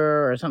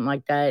sugar or something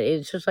like that.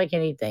 It's just like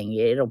anything.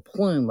 It'll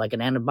plume, like an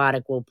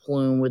antibiotic will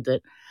plume with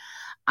it.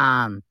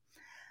 The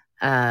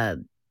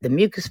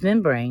mucous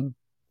membrane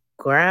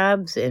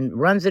grabs and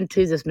runs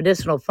into this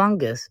medicinal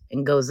fungus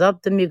and goes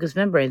up the mucous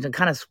membranes and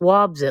kind of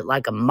swabs it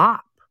like a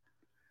mop,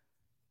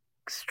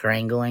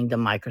 strangling the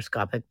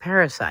microscopic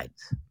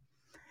parasites.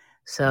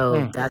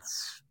 So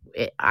that's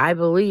it. I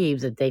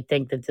believe that they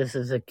think that this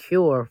is a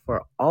cure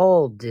for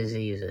all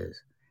diseases,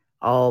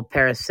 all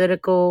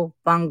parasitical,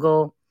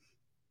 fungal,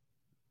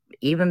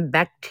 even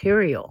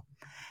bacterial.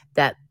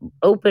 That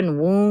open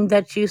wound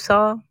that you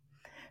saw.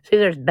 See,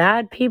 there's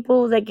bad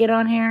people that get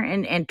on here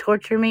and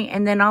torture me,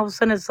 and then all of a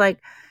sudden it's like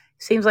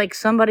seems like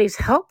somebody's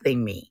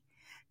helping me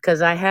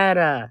because I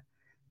had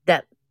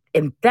that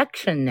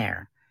infection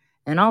there,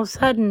 and all of a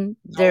sudden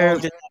How long they're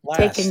did that last?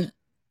 taking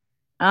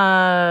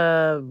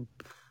a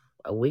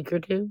week or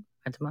two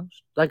at the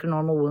most, like a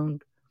normal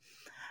wound.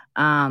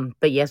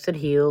 But yes, it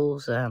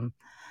heals.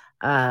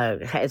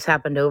 It's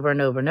happened over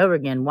and over and over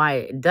again. Why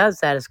it does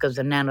that is because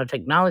of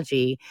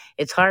nanotechnology.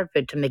 It's hard for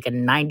it to make a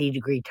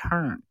 90-degree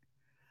turn.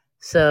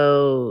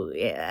 So,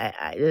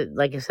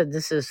 like I said,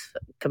 this is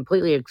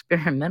completely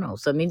experimental.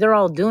 So, I mean, they're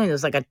all doing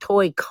this like a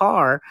toy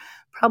car,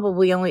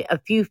 probably only a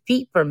few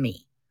feet from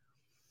me.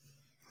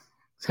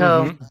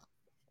 So,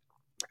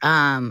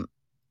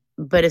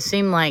 but it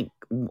seemed like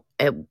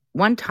at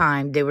one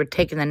time they were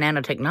taking the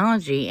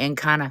nanotechnology and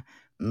kind of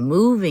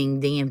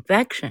moving the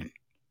infection,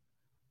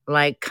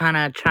 like kind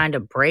of trying to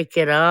break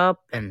it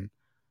up, and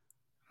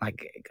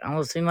like it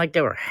almost seemed like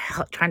they were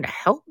trying to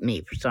help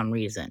me for some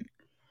reason.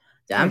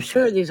 I'm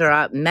sure these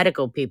are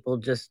medical people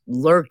just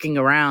lurking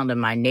around in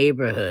my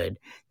neighborhood.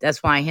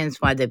 That's why, hence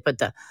why they put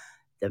the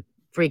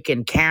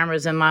freaking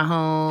cameras in my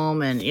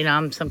home, and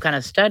I'm some kind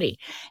of study.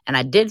 And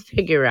I did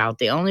figure out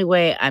the only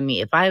way. I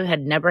mean, if I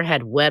had never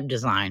had web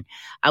design,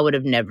 I would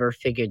have never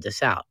figured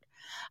this out.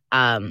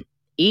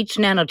 Each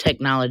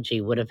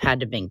nanotechnology would have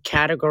had to been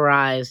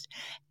categorized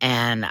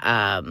and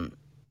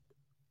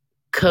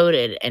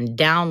coded and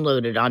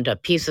downloaded onto a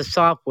piece of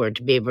software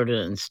to be able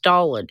to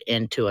install it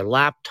into a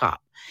laptop.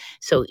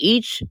 So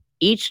each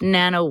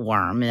nano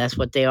worm, and that's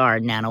what they are,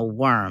 nano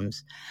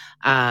worms,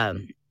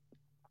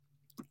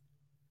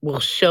 will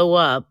show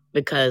up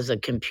because a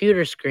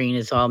computer screen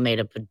is all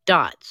made up of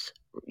dots,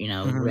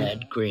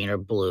 red, green, or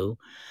blue.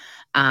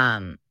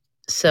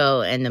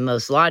 So, and the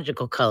most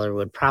logical color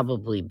would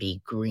probably be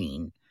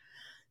green.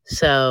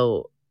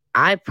 So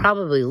I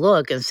probably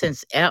look, and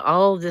since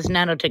all of this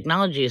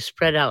nanotechnology is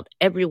spread out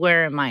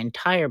everywhere in my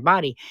entire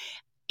body,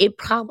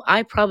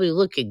 I probably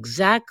look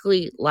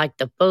exactly like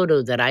the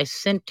photo that I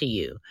sent to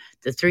you,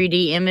 the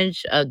 3D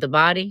image of the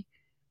body.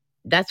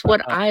 That's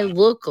what I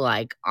look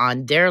like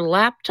on their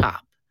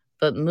laptop,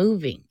 but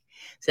moving.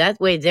 So that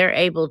way they're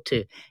able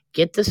to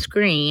get the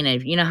screen,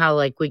 and you know how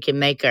like we can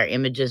make our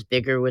images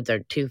bigger with our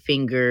 2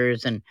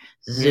 fingers and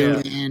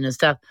zoom in and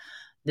stuff.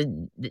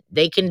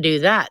 They can do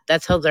that.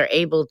 That's how they're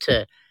able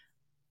to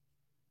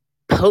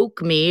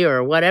poke me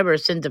or whatever,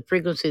 send the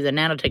frequency of the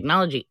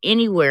nanotechnology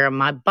anywhere in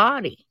my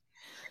body.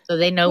 So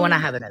they know when I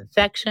have an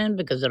infection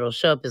because it'll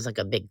show up as like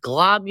a big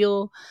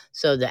globule.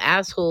 So the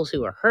assholes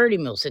who are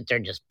hurting me will sit there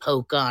and just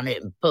poke on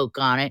it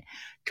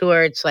to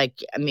where it's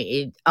like, I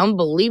mean,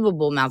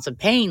 unbelievable amounts of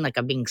pain, like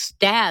I'm being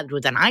stabbed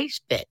with an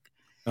ice pick.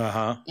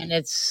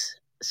 And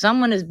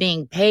someone is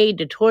being paid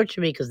to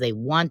torture me because they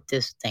want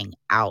this thing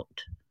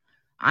out.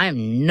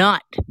 I'm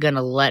not going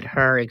to let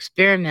her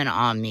experiment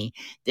on me,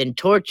 then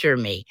torture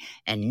me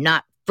and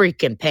not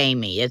freaking pay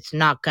me. It's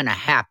not going to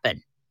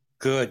happen.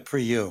 Good for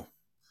you.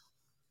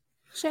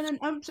 Shannon,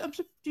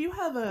 do you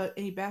have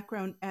a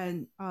background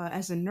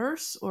as a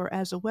nurse or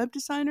as a web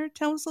designer?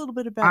 Tell us a little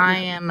bit about I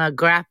am a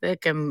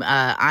graphic, and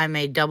I'm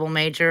a double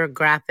major,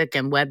 graphic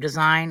and web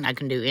design. I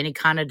can do any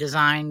kind of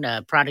design,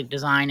 product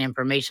design,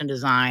 information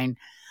design,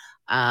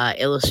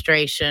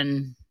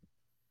 illustration,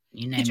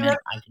 you name it,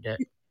 I can do it.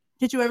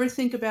 Did you ever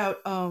think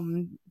about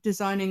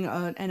designing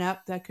an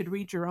app that could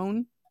read your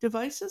own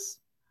devices?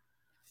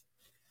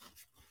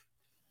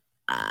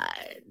 I'm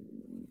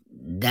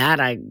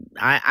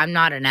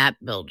not an app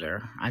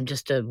builder. I'm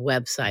just a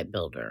website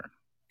builder.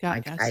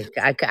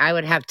 I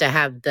would have to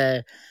have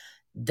the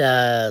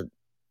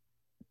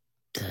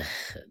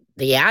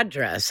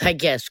address, I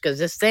guess, because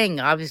this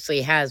thing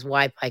obviously has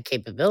Wi-Fi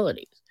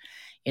capabilities.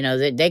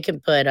 They can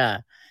put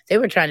they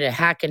were trying to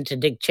hack into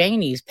Dick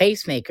Cheney's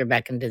pacemaker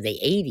back into the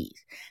 80s.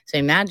 So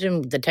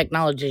imagine the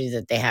technology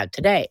that they have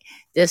today.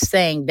 This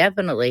thing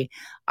definitely,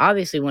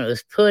 obviously, when it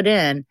was put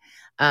in,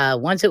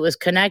 once it was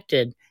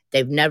connected,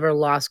 they've never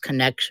lost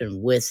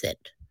connection with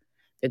it.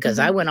 Because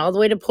I went all the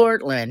way to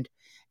Portland,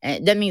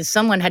 and that means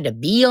someone had to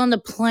be on the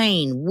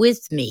plane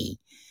with me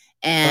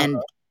and,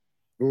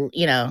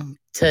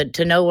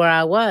 to know where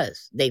I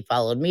was. They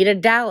followed me to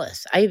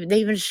Dallas. They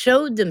even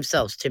showed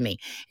themselves to me.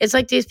 It's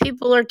like these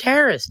people are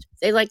terrorists.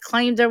 They like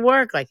claim their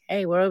work, like,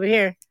 hey, we're over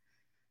here.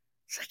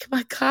 It's like, oh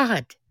my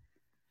God.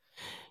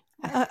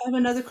 I have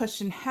another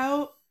question.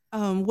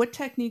 What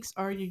techniques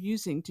are you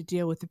using to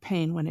deal with the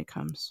pain when it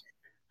comes?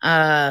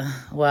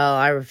 Well,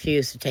 I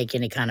refuse to take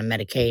any kind of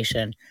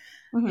medication.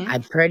 I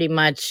pretty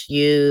much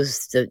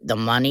use the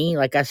money,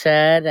 like I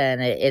said,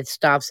 and it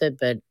stops it,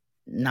 but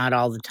not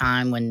all the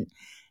time. When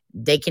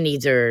they can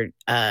either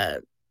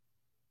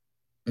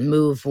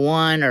move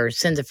one or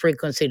send the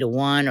frequency to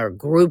one or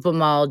group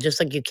them all, just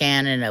like you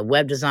can in a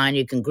web design.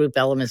 You can group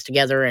elements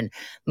together and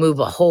move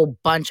a whole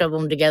bunch of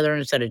them together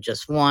instead of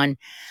just one.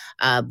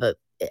 But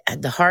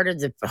the harder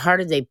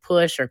they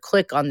push or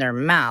click on their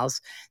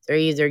mouse, they're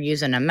either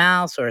using a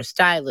mouse or a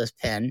stylus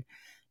pen.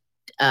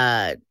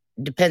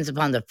 Depends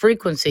upon the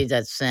frequency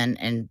that's sent,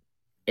 and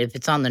if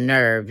it's on the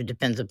nerve, it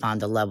depends upon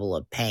the level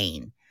of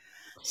pain.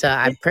 So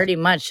I pretty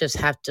much just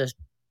have to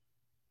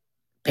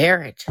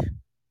bear it.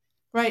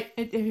 Right.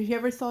 Have you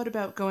ever thought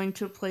about going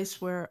to a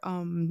place where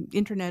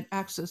internet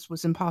access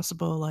was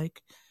impossible,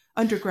 like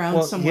underground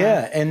Well, somewhere?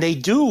 yeah, and they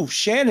do,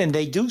 Shannon,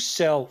 they do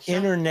sell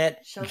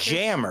internet Shelters?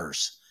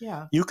 jammers.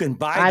 Yeah. You can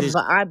buy I, this.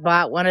 I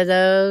bought one of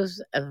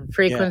those, a Yeah,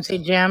 frequency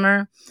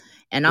jammer,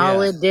 and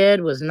all yeah. it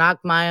did was knock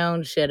my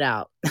own shit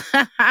out.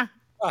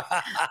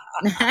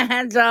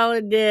 That's all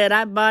it did.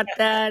 I bought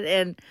that,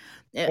 and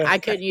I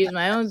couldn't use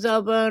my own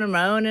cell phone or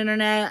my own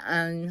internet.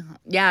 And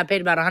yeah, I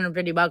paid about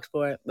 $150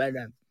 for it, but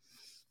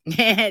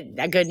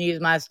I couldn't use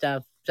my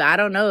stuff. So I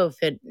don't know if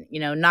it,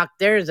 knocked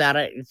theirs out.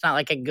 It's not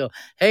like I could go,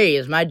 "Hey,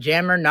 is my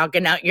jammer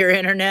knocking out your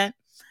internet?"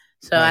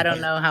 So I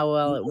don't know how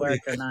well it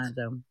worked or not.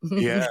 So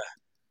Yeah,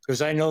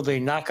 because I know they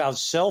knock out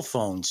cell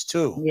phones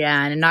too.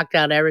 yeah, and it knocked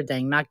out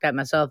everything. Knocked out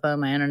my cell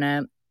phone, my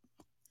internet.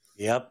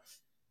 Yep.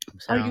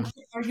 So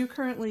Are you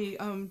currently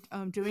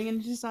doing any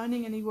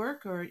designing any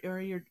work, or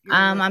you're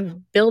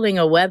I'm building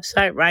a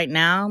website right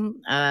now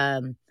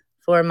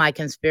for my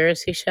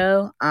conspiracy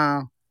show.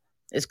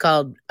 It's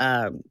called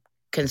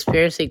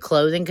Conspiracy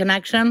Clothing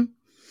Connection.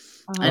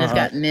 And it's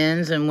got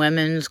men's and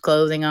women's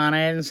clothing on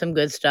it and some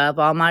good stuff.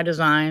 All my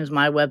designs,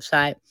 my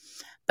website.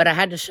 But I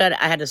had to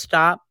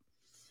stop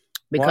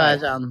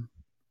because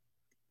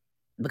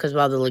because of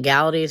all the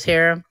legalities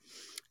here,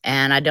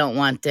 and I don't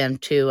want them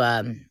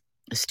to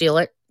steal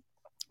it.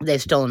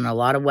 They've stolen a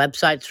lot of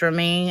websites from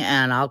me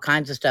and all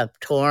kinds of stuff,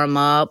 tore them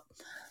up.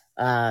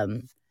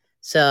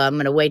 So I'm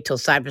going to wait till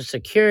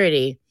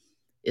cybersecurity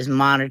is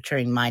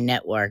monitoring my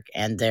network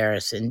and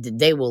theirs, and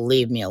they will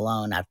leave me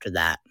alone after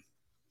that.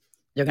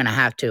 They're going to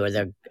have to,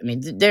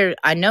 or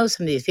I know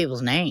some of these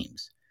people's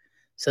names,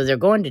 so they're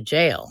going to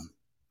jail.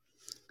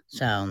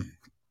 So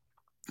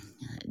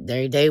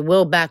they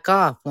will back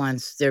off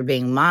once they're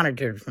being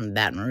monitored from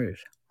Baton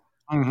Rouge.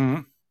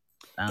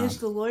 Mm-hmm. Is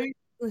the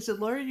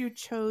lawyer you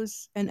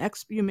chose an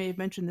expert? You may have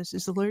mentioned this.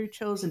 Is the lawyer you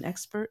chose an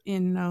expert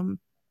in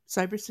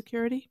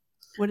cybersecurity?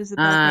 What is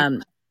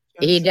it?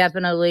 He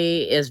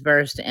definitely is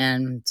versed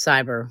in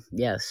cyber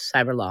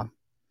law.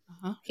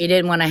 He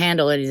didn't want to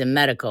handle anything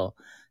medical,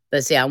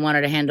 but see, I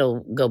wanted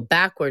to go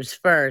backwards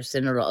first,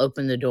 and it'll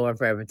open the door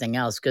for everything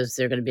else, because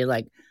they're going to be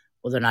like,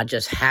 well, they're not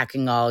just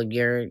hacking all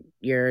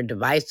your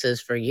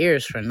devices for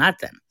years for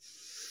nothing.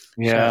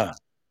 Yeah.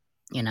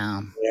 So,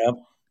 Yep.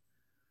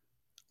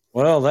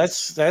 Well,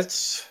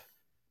 that's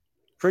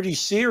pretty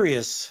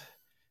serious.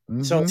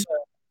 Mm-hmm. So,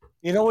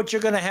 you know what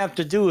you're going to have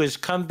to do is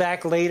come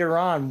back later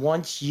on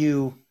once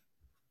you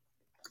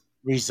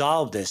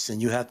resolve this, and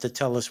you have to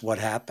tell us what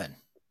happened.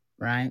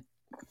 Right.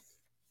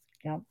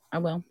 Yep, I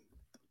will.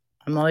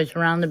 I'm always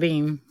around the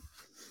beam.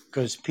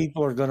 Because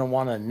people are going to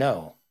want to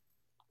know.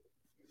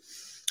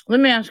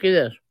 Let me ask you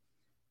this.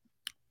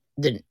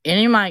 Did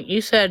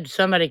you said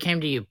somebody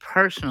came to you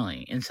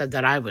personally and said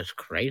that I was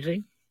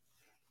crazy?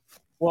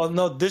 Well,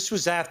 no, this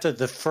was after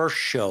the first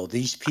show.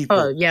 These people.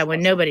 Oh, yeah,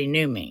 when nobody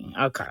knew me.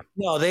 Okay.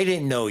 No, they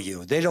didn't know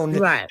you. They don't,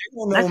 right. They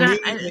don't know me.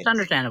 It's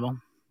understandable.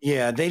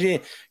 Yeah, they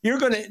didn't. You're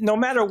going to, no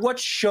matter what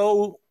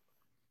show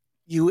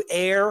you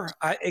air,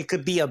 it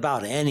could be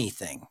about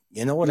anything.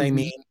 You know what I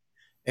mean?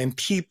 And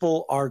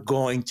people are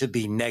going to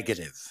be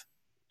negative.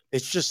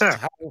 It's just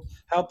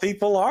how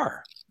people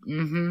are.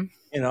 Mm-hmm.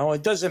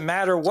 It doesn't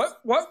matter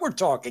what we're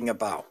talking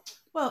about.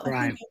 Well,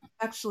 I think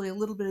actually a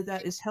little bit of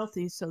that is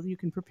healthy, so you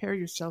can prepare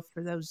yourself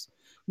for those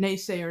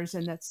naysayers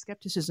and that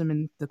skepticism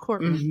in the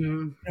courtroom. Mm-hmm. You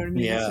know what I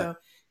mean? Yeah. So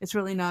it's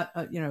really not,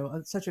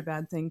 such a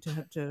bad thing to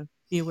have to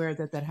be aware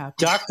that happens.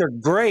 Dr.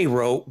 Gray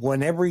wrote,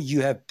 whenever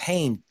you have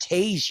pain,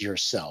 tase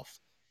yourself.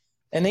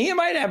 And he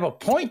might have a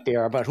point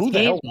there about who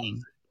the hell.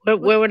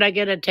 Where would I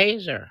get a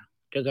taser,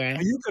 Gray?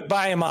 You could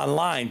buy them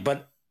online,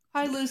 but.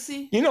 Hi,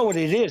 Lucy. You know what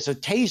it is? A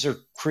taser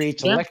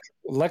creates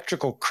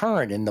electrical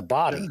current in the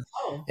body,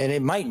 and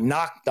it might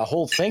knock the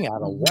whole thing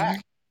out of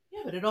whack. Yeah,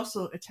 but it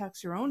also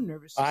attacks your own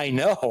nervous system. I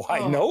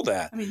know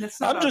that. I mean,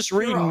 that's not. I'm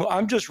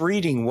just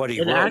reading what he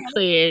wrote.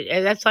 Actually,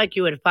 that's like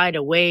you would fight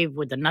a wave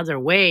with another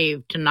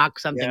wave to knock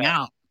something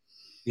out.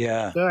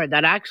 Yeah, sure,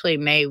 that actually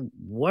may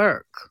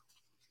work.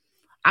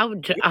 I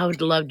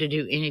would love to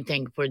do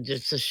anything for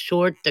just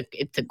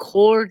if the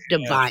core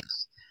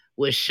device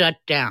was shut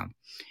down,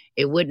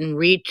 it wouldn't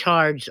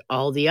recharge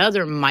all the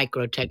other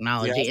micro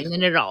technology, and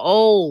then it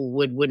all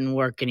wouldn't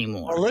work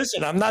anymore. Well,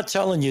 listen, I'm not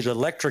telling you to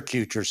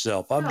electrocute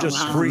yourself. I'm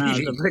just reading.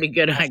 It's a pretty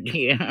good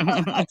idea.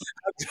 I'm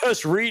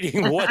just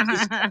reading what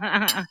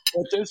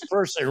this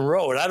person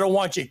wrote. I don't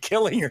want you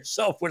killing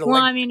yourself with.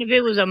 Well, I mean, if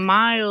it was a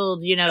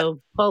mild,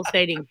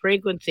 pulsating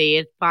frequency,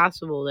 it's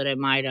possible that it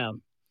might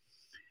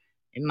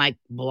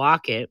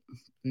block it.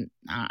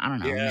 I don't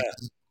know. Yeah.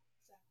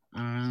 I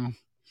don't know.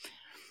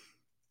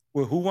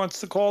 Well, who wants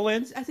to call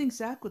in? I think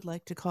Zach would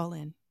like to call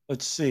in.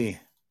 Let's see.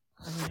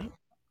 All right.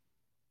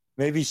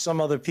 Maybe some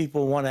other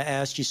people want to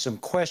ask you some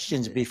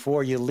questions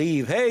before you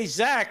leave. Hey,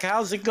 Zach,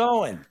 how's it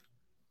going?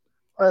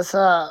 What's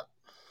up?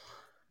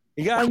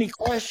 You got any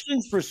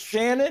questions for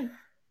Shannon?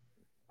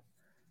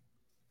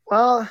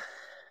 Well,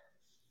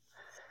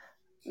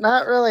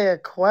 not really a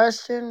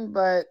question,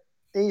 but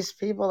these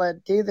people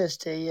that do this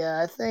to you,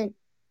 I think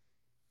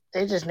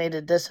they just need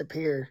to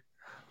disappear.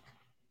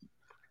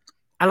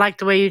 I like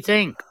the way you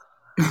think.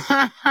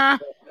 Zach,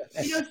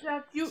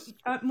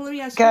 let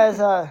me ask Guys,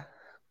 you.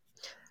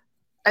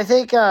 I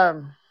think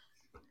a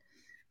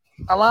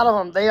lot of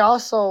them, they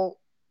also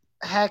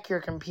hack your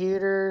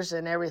computers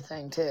and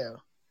everything too.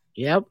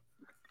 Yep,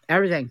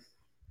 everything.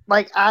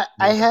 Like I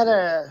had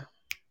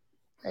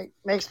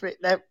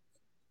that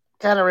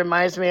kind of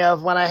reminds me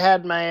of when I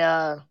had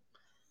my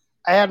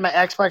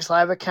Xbox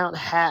Live account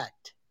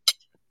hacked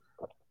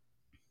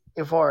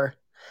before.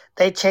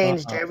 They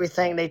changed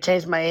everything. They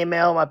changed my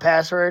email, my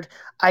password.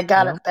 I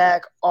got it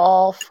back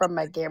all from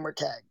my gamer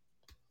tag.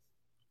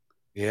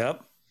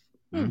 Yep.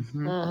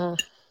 Mm-hmm.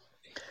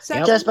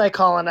 Zach, Just by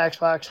calling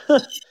Xbox.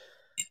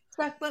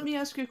 Zach, let me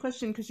ask you a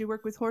question because you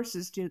work with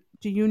horses. Do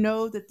you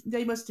know that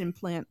they must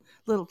implant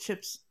little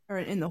chips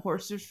in the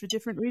horses for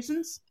different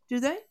reasons? Do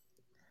they?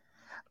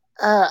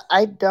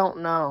 I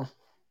don't know.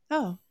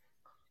 Oh.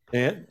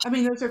 Yeah. I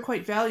mean, those are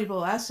quite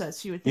valuable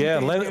assets. You would think. Yeah.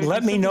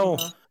 Let me know.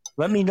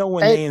 Let me know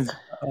when they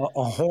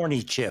a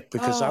horny chip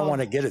because I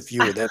want to get a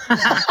few of them.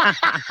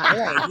 I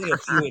want to get a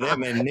few of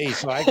them in me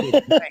so I can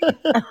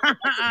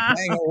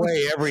bang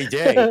away every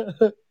day.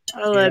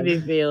 I love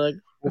you, Felix.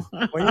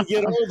 When you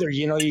get older,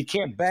 you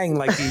can't bang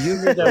like you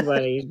used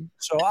to.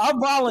 So I'll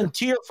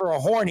volunteer for a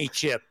horny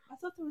chip. I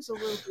thought there was a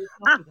little blue.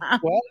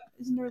 What?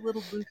 Isn't there a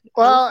little blue?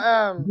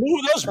 Well,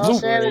 those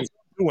blueberries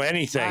don't do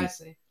anything. I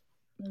see.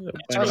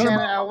 Shannon,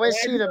 I wish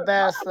you the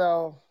best,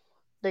 though.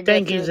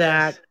 Thank you,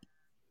 Zach.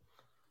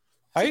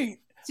 Thank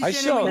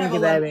you,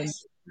 baby.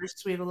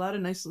 We have a lot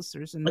of nice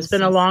listeners. It's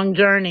been a long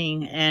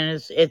journey, and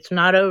it's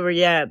not over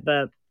yet,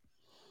 but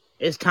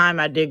it's time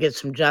I did get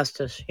some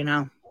justice,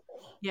 Yeah.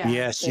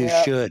 Yes, you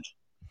should.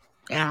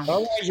 Yeah.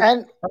 All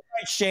right,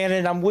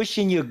 Shannon, I'm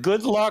wishing you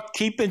good luck.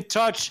 Keep in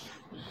touch.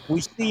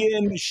 We see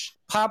you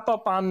pop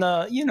up on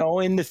the,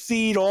 in the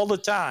feed all the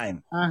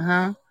time.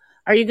 Uh-huh.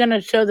 Are you going to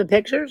show the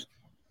pictures?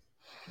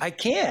 I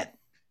can't.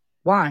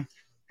 Why?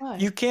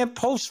 You can't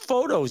post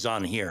photos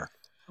on here.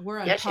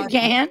 Yes, you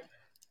can.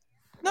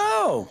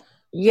 No.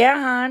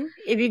 Yeah, hon.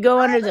 If you go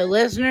under the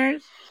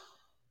listeners,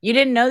 you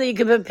didn't know that you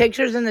could put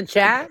pictures in the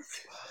chat?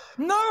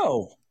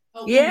 No.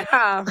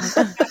 Yeah.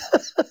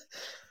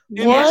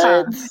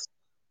 What?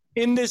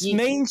 In this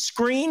main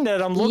screen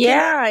that I'm looking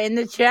at? In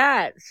the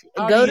chat.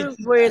 Go to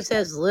where it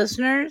says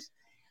listeners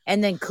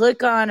and then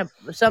click on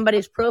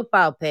somebody's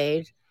profile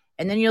page.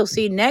 And then you'll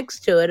see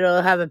next to it,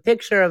 it'll have a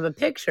picture of a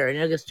picture. And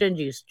it'll send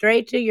you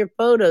straight to your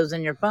photos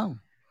in your phone.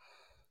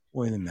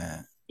 Wait a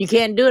minute. You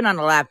can't do it on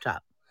a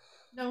laptop.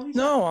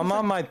 No, I'm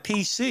on my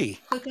PC.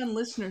 Click on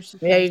listeners.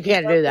 Yeah, you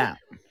can't do that.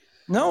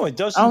 No, it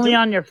doesn't. Only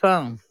on your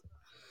phone.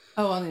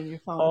 Oh, on your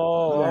phone. Oh,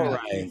 all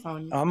right.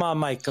 I'm on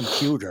my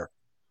computer.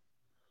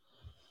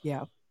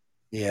 Yeah.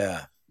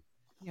 Yeah.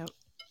 Yep.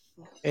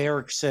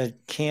 Eric said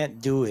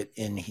can't do it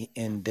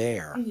in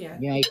there. Yeah,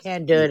 you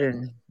can't do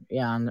it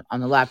on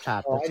the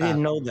laptop. Oh, I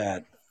didn't know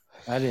that.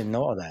 I didn't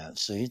know that.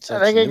 See, I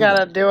think you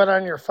gotta do it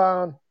on your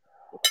phone.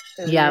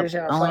 Yeah,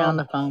 only on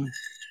the phone.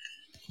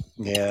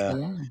 Yeah.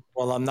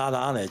 Well, I'm not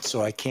on it,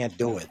 so I can't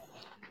do it.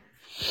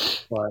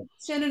 But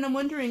Shannon, I'm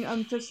wondering,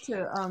 just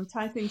to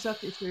tie things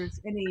up, if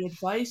there's any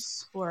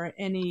advice or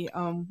any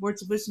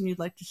words of wisdom you'd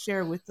like to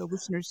share with the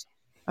listeners,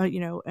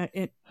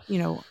 en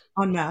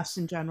masse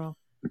in general.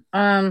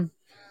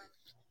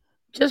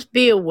 Just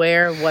be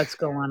aware of what's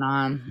going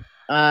on,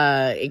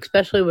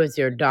 especially with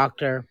your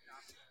doctor.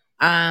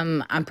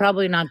 I'm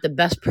probably not the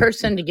best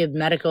person to give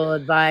medical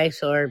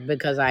advice, or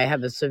because I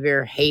have a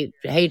severe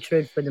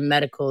hatred for the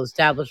medical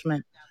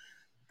establishment.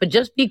 But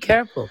just be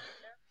careful,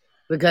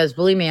 because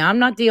believe me, I'm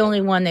not the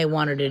only one they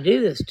wanted to do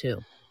this to.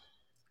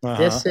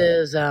 This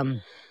is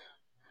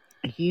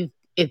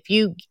if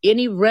you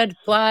any red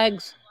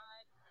flags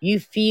you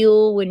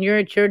feel when you're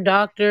at your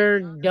doctor,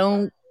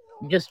 don't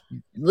just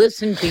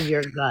listen to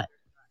your gut.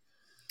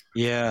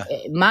 Yeah.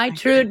 My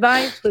true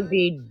advice would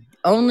be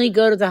only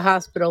go to the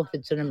hospital if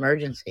it's an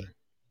emergency.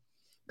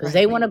 Because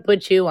they want to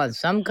put you on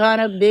some kind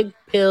of big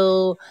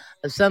pill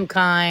of some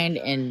kind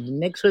and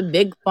mix with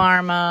big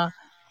pharma.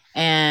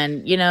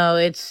 And,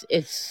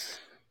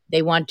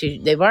 they've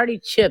already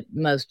chipped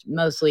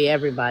mostly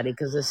everybody,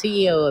 because the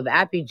CEO of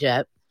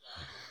AppyJet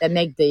that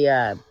make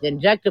the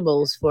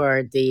injectables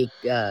for the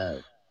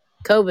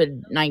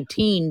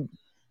COVID-19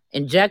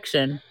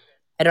 injection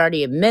had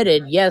already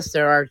admitted, yes,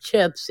 there are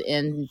chips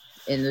in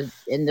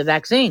the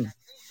vaccine.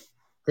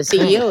 The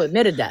CEO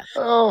admitted that.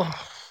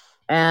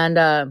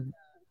 And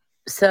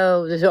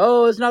so they say,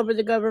 it's not for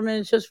the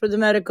government, it's just for the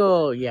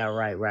medical. Yeah,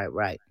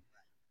 right.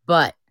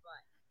 But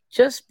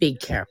just be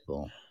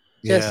careful.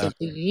 If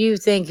you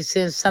think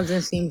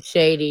something seems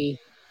shady,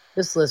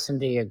 just listen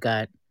to your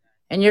gut.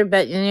 And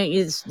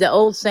the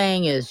old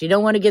saying is, you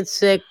don't want to get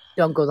sick,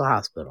 don't go to the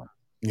hospital.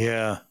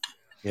 Yeah.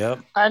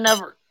 Yep. I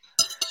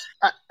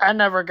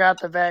never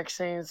got the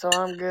vaccine, so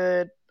I'm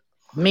good.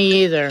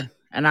 Me either.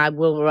 And I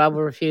will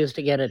refuse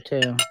to get it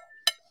too.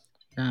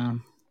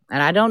 And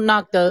I don't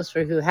knock those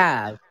for who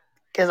have.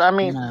 Because,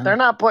 they're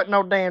not putting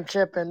no damn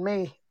chip in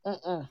me.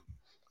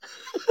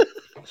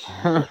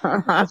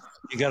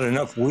 You got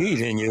enough weed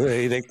in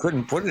you. They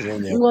couldn't put it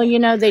in you.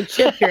 Well, they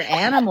chip your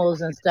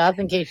animals and stuff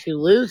in case you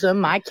lose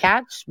them. My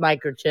cat's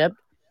microchipped.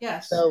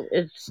 Yes. So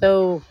it's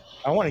so.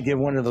 I want to get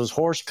one of those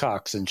horse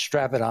cocks and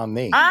strap it on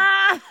me.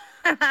 Ah!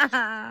 So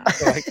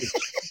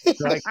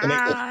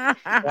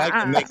I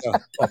can make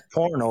a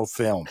porno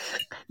film.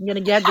 I'm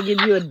going to have to give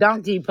you a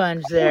donkey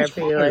punch there,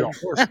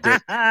 Felix.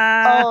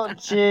 Oh,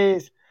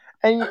 jeez.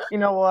 And you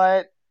know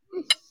what?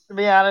 To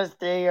be honest,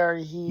 they are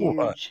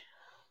huge.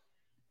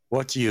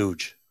 What's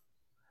huge?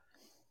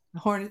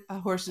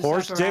 Horse's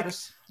Horse dick?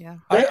 apparatus. Yeah.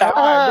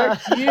 They're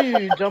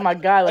huge. Oh my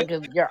God, like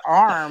your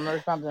arm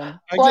or something.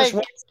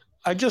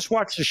 I just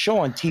watched the show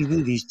on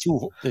TV. These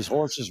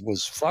horses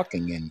was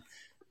fucking, and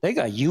they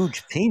got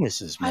huge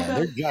penises, man.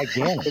 They're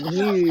gigantic.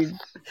 Huge.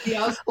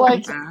 Yeah,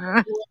 Like,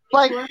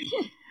 why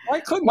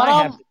couldn't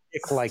I have a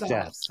dick like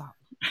that? Stop.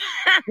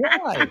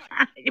 Why?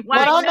 Why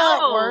I'm no?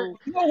 at work.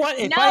 You know what?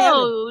 If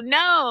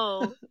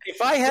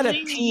I had a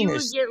penis,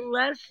 penis, you would get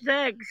less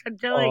sex. I'm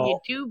telling you,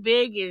 too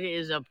big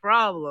is a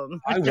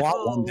problem. I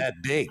want one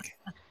that big.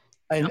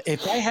 And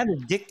if I had a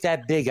dick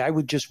that big, I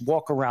would just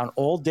walk around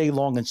all day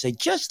long and say,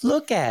 "Just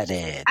look at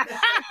it,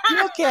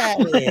 look at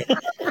it,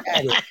 look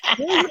at it,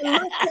 look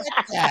at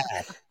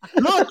that,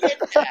 look at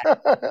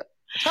that."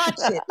 Touch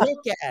it. Look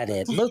at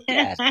it. Look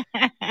at it.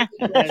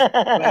 In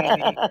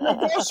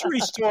the grocery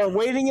store,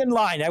 waiting in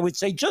line, I would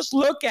say, "Just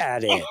look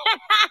at it."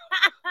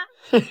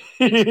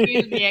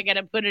 Excuse me, I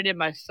gotta put it in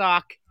my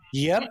sock.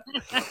 Yep.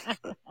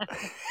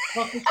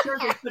 Well, for sure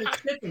they put a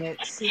chip in it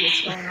to see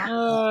what's going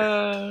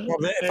on. Well,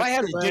 if I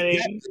had a dick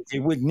that big,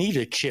 it would need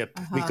a chip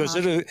because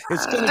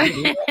it's going to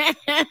be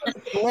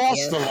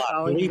lost a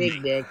lot.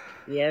 Big dick.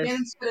 Yes.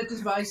 Shannon's going to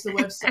devise the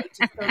website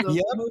to show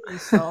those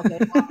movies all day.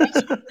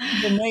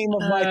 The name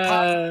of my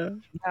podcast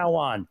from now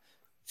on,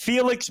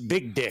 Felix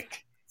Big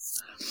Dick.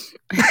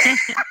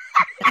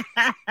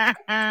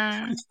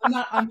 I'm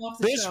off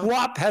the This show.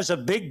 WAP has a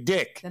big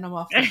dick. Then I'm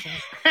off the show.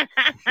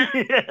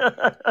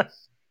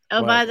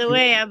 Oh, by the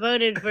way, I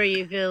voted for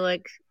you,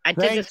 Felix. I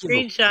took a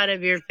screenshot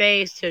of your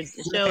face to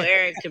show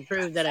Eric to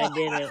prove that I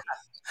did it.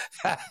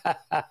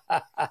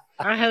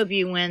 I hope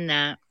you win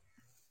that.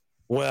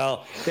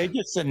 Well, they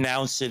just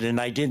announced it, and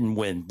I didn't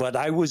win, but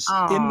I was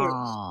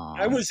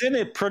I was in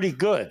it pretty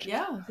good.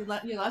 Yeah, you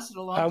lasted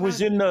a long time. I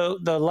was in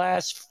the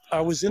last.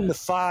 I was in the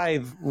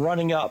 5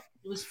 running up.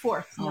 It was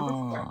 4th.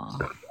 Number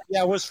 4.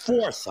 Yeah, it was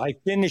 4th. I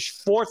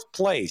finished 4th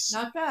place.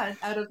 Not bad.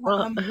 Out of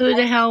who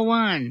the hell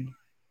won?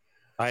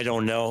 I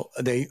don't know.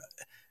 They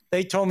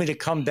told me to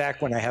come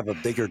back when I have a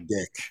bigger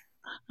dick.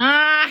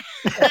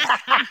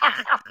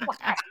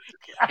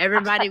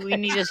 Everybody, we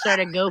need to start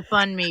a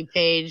GoFundMe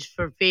page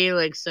for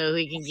Felix so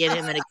we can get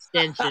him an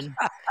extension.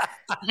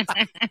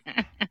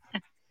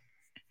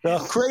 The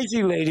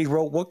crazy lady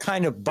wrote, "What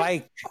kind of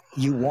bike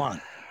you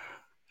want?"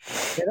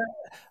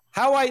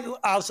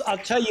 I'll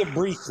tell you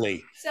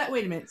briefly. Zach,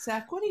 wait a minute,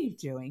 Zach. What are you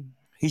doing?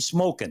 He's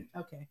smoking.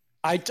 Okay.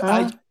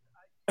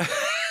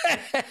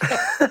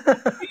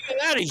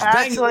 He's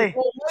banging your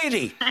old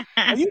lady.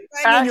 Are you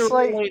banging your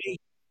old lady?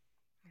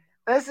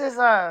 This is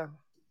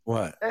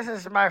what? This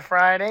is my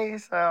Friday,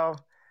 so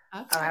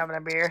I'm having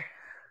a beer.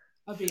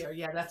 A beer,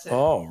 yeah, that's it.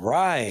 Oh,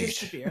 right.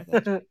 Just a beer.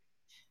 That's right.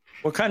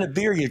 What kind of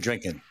beer are you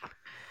drinking?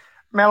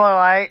 Miller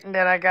Lite, and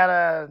then I got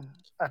a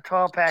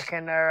 12-pack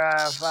in there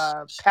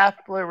of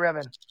Pabst Blue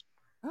Ribbon.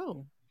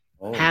 Oh.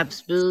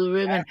 Pabst Blue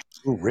Ribbon.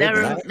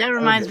 That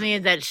reminds me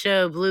of that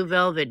show, Blue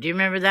Velvet. Do you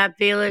remember that,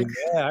 Felix?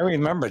 Yeah, I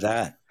remember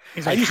that.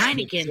 It's like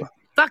Heineken.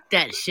 Fuck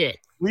that shit.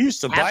 We used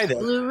to buy that.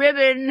 Blue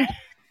Ribbon.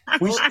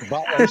 We used to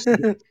buy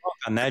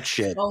on that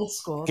shit. Old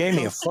school. Gave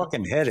me a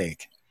fucking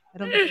headache.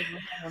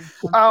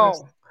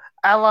 Oh,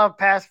 I love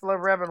Pabst Blue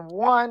Ribbon.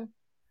 1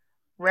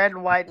 red,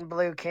 white, and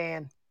blue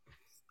can.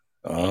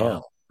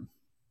 Oh.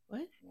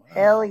 What?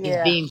 Hell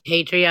yeah. He's being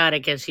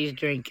patriotic as he's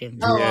drinking.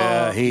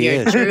 Yeah, he You're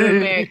is. a true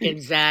American,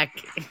 Zach.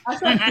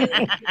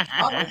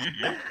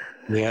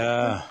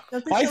 Yeah.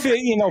 I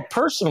feel,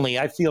 personally,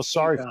 I feel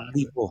sorry for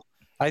people.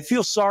 I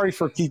feel sorry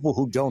for people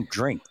who don't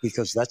drink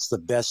because that's the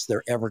best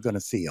they're ever going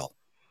to feel.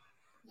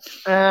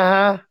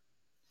 Uh-huh.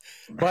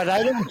 But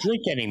I don't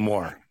drink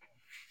anymore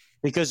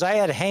because I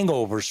had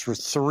hangovers for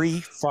 3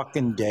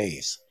 fucking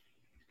days.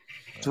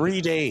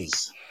 3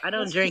 days. I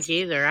don't drink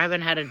either. I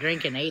haven't had a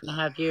drink in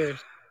 8.5 years.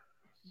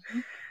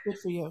 Good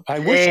for you. I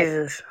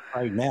wish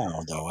right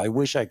now, though. I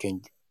wish I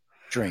can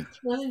drink.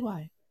 Really?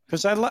 Why?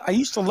 Because I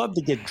used to love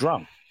to get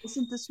drunk.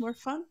 Isn't this more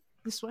fun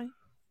this way?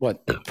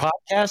 What,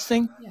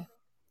 podcasting? Yeah.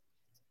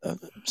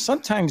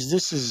 Sometimes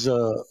this is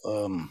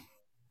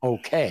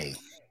okay.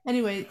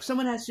 Anyway,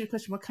 someone asked you a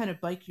question. What kind of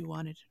bike you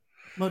wanted?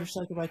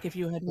 Motorcycle bike, if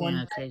you had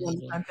one.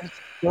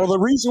 Well, the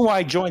reason why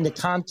I joined the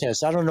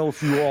contest, I don't know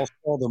if you all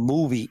saw the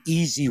movie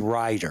Easy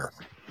Rider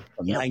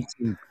from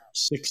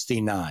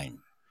 1969.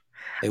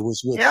 It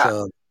was with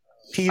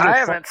Peter. I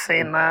haven't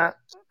seen that.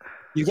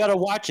 You got to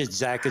watch it,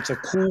 Zach. It's a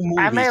cool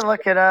movie. I may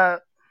look it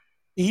up.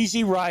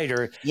 Easy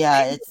Rider.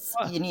 Yeah,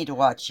 you need to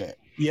watch it.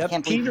 Yep. I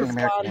can't believe you're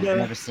American. I've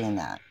never seen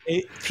that.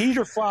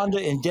 Peter Fonda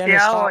and Dennis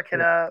Yeah, I'll Hopper. look it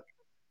up.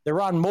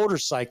 They're on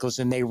motorcycles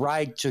and they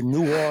ride to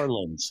New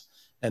Orleans,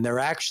 and they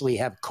actually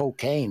have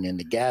cocaine in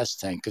the gas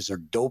tank because they're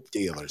dope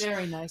dealers.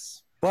 Very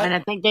nice. But And I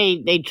think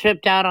they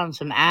tripped out on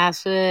some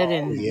acid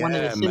in one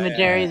of the yeah,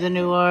 cemeteries in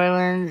New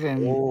Orleans,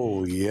 and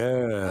oh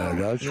yeah,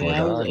 that's what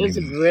yeah, I it was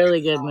a mean.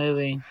 really good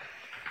movie.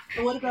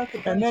 But what about the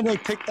And bunch? then they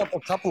picked up a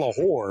couple of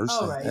whores,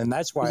 Oh, right. and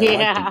that's why I like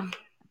Yeah, them. What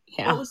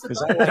yeah. was the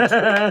Because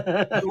I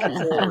bunch? like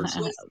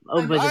whores.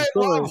 Oh, but I of course,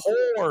 love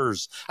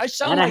whores. I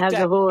sound gotta like have that.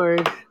 the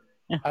whores.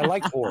 I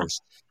like whores.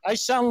 I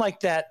sound like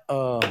that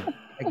a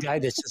guy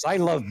that says, I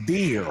love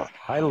beer.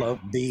 I love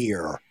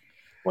beer.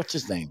 What's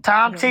his name?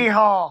 Tom T.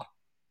 Hall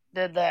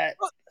did that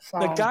The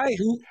song. guy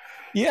who,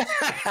 yeah,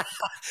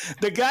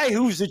 the guy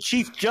who's the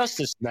Chief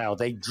Justice now.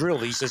 They drill.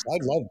 He says, I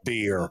love Oh,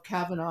 beer.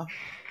 Kavanaugh.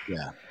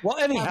 Yeah. Well,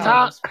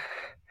 anyhow, Tom,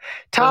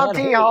 Tom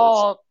They had T. whores.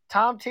 Hall.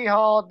 Tom T.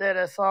 Hall did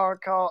a song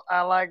called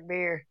 "I Like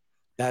Beer."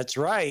 That's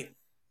right.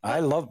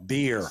 I love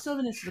beer. Still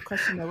didn't answer the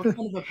question though. What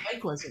kind of a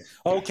bike was it?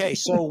 Okay,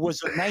 so it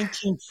was a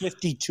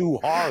 1952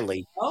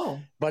 Harley,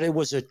 Oh, but it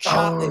was it was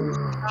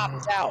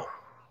chopped out.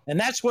 And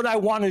that's what I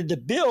wanted to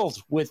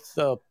build with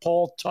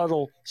Paul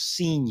Tuttle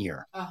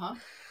Sr. uh-huh.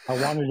 I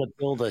wanted to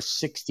build a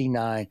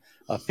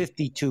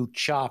 52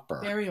 chopper.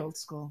 Very old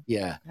school.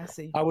 Yeah. I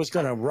see. I was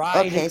going to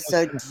ride Okay, it.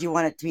 so do you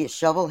want it to be a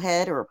shovel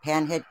head or a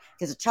pan head?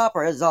 Because a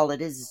chopper is all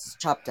it is a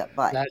chopped up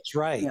bike. That's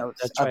right. You know,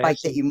 That's a right. bike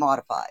that you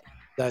modified.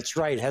 That's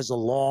right. It has a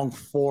long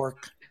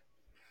fork.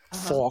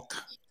 Fork.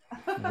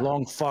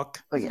 Long fuck.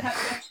 Oh, yeah.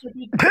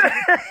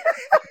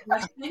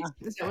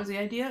 Is that was the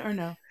idea or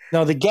no?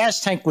 No, the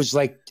gas tank was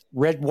like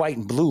red, white,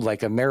 and blue,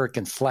 like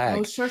American flag.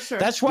 Oh, sure, sure.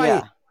 That's why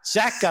Yeah.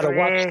 Zach got to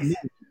watch the movie.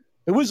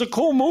 It was a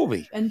cool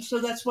movie. And so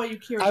that's why you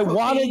carry. I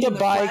wanted cocaine the in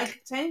bike.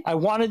 flag tank? I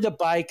wanted the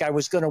bike. I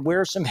was going to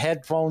wear some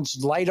headphones,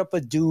 light up a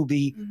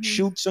doobie, Mhm.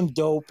 shoot some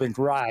dope, and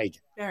ride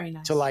Very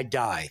nice. till I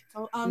die.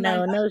 Oh,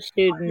 No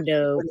student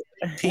dope.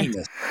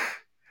 Penis.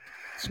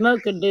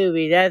 Smoke a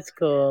doobie, that's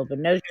cool, but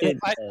no And, student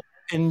if I- dope.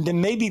 and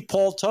then maybe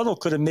Paul Tuttle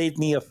could have made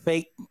me a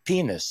fake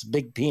penis,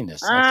 big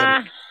penis.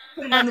 Ah,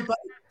 Put it on the bike.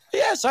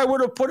 Yes, I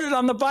would have put it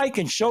on the bike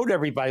and showed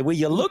everybody. Will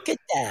you look at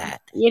that?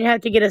 you'd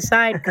have to get a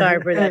sidecar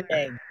for that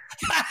thing.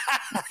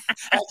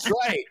 That's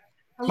right.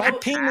 My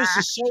penis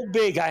is so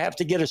big, I have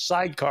to get a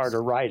sidecar to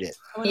ride it.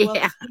 I want to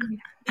welcome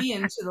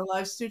Ian to the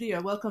live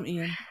studio. Welcome,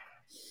 Ian.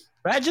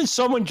 Imagine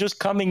someone just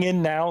coming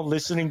in now,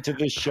 listening to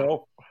this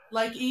show.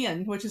 Like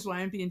Ian, which is why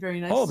I'm being very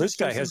nice. Oh, this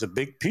guy has a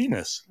big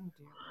penis.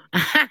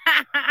 Oh,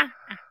 dear.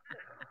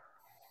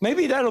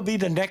 Maybe that'll be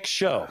the next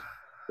show.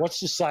 What's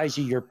the size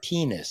of your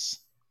penis?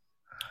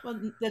 Well,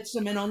 that's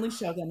a men-only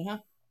show then, huh?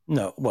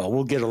 No, well,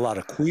 we'll get a lot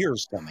of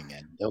queers coming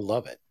in. They'll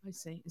love it. I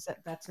see.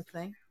 That's a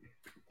thing?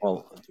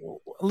 Well,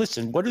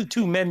 listen, what do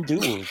two men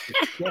do?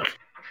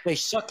 They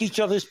suck each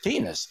other's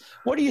penis.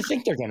 What do you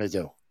think they're going to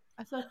do?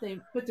 I thought they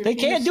put their. They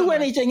can't penis do somewhere.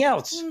 anything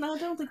else. No, I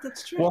don't think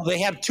that's true. Well, they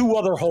have two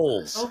other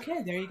holes.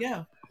 Okay, there you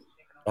go.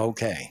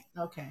 Okay.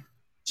 Okay.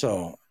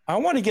 So I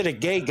want to get a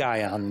gay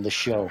guy on the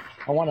show.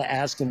 I want to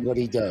ask him what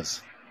he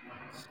does.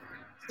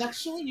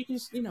 Sexually, you can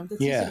just,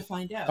 that's Yeah. easy to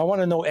find out. I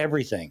want to know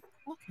everything.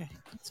 Okay,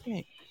 that's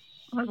great.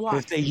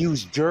 If they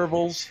use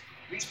gerbils,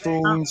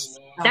 spoons.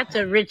 That's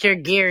a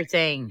Richard Gere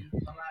thing.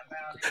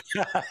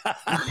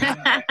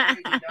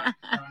 I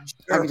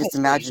can just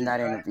imagine that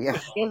interview.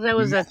 Guess that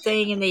was a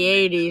thing in the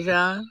 80s,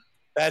 huh?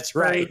 That's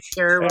right.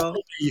 Gerbil.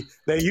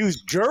 They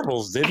used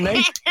gerbils, didn't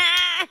they?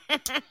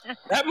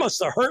 That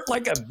must have hurt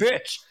like a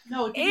bitch.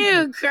 No, it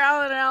didn't. Ew,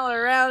 crawling all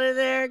around in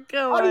there.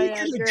 Come How on, do you get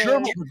that's a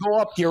gross. gerbil to go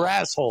up your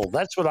asshole?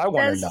 That's what I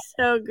want to That's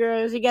know. so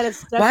gross. You got to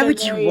stuck Why in would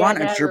there, you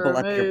want a have to gerbil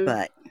up your remove.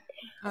 butt?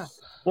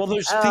 Well,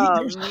 there's Oh,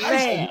 guys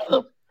man.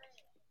 that-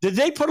 Did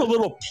they put a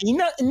little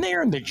peanut in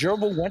there and the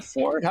gerbil went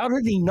for it? How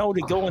did he know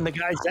to go in the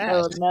guy's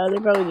Oh, ass? no, they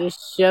probably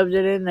just shoved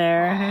it in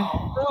there.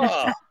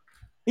 Oh,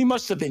 he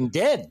must have been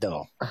dead,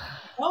 though.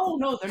 Oh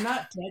no, they're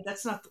not dead.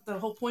 That's not the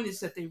whole point.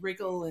 Is that they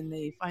wriggle and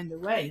they find their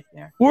way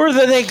there. Where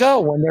do they go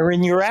when they're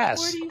in your Where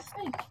ass? do you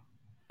think?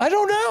 I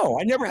don't know.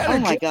 I never had Oh a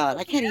my gerbil. God,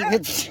 I can't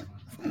even.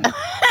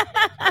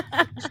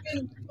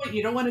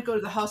 You don't want to go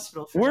to the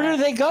hospital. For Where that.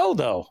 do they go,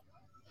 though?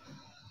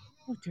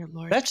 Oh dear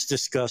Lord. That's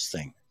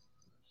disgusting.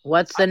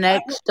 What's the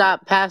next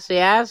stop past the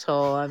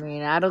asshole? I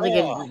mean, I don't think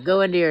it would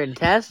go into your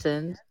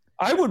intestines.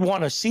 I would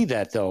want to see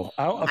that, though.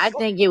 I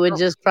think it would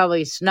just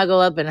probably snuggle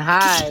up and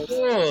hide.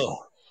 Ugh.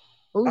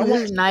 Ooh, I this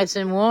want- is nice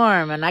and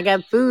warm, and I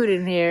got food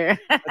in here.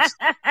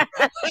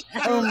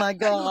 Oh my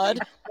God.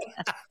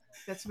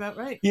 That's about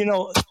right. You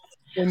know,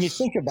 when you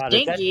think about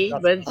it, Stinky,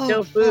 that's but Oh,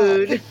 still God.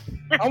 food.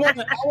 I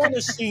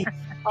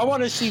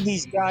want to see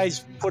these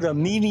guys put a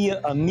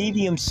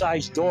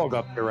medium-sized dog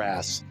up their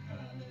ass.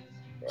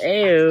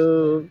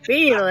 Ew,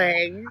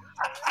 feeling.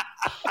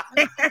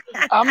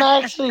 I'm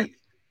actually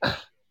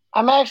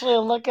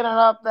looking it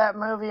up, that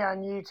movie on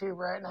YouTube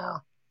right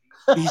now.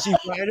 Easy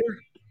Rider.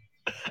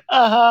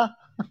 Uh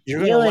You're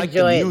gonna You'll like the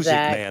enjoy it, music,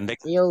 Zach. man.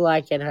 You'll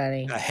like it,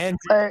 honey. A Hendrix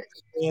huh.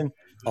 and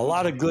a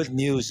lot of good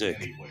music.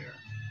 Anywhere.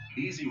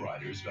 Easy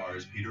Rider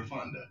stars Peter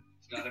Fonda.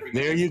 It's not every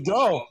There day you can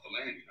go. walk off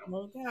the land, you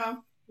know? No doubt.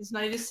 His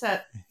night is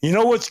set. You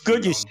know what's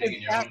good? You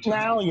sit back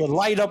now, you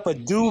light up a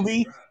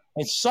doobie,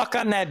 and suck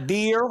on that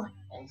beer,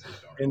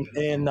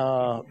 and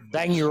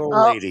bang your old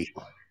lady.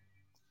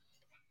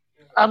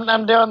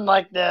 I'm doing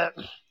like I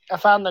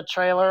found the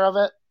trailer of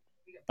it.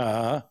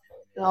 Uh-huh.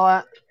 You know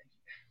what?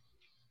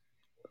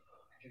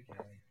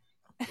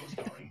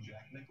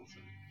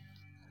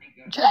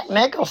 Jack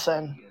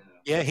Nicholson.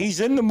 Yeah, he's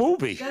in the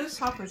movie. Dennis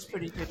Hopper's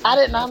pretty good. I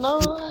did not know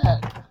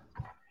that.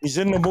 He's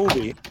in the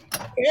movie.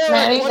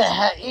 Man,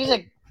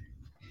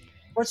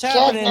 what's Jack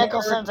happening?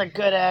 Nicholson's a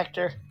good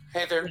actor.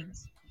 Hey there.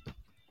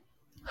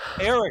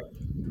 Eric.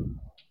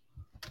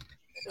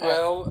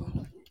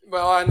 Well,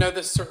 I know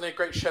this is certainly a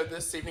great show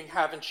this evening,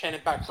 having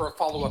Shannon back for a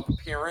follow-up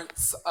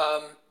appearance.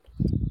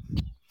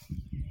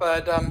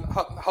 But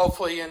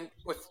hopefully,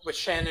 with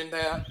Shannon,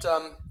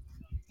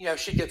 that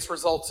she gets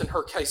results in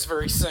her case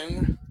very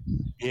soon.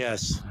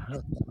 Yes.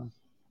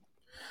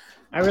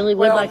 I really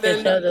would like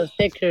to show those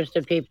pictures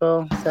to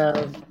people,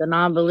 so the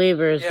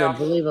non-believers would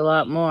believe a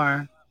lot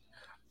more.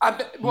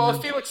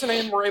 If Felix and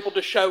Ann were able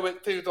to show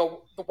it through the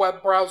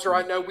web browser,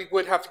 I know we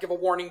would have to give a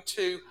warning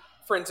to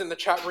friends in the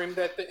chat room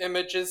that the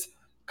images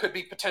could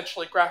be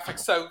potentially graphic.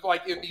 So,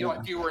 it would be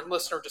viewer and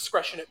listener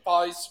discretion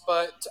advised.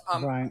 But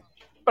right.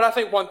 But I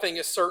think one thing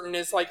is certain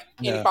is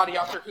anybody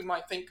out there who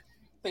might think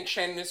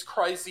Shannon is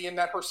crazy and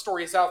that her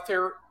story is out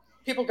there,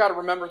 people got to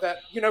remember that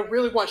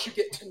really once you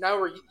get to know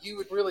her, you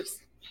would really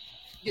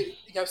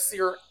see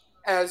her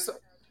as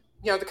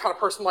the kind of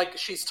person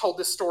she's told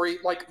this story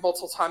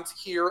multiple times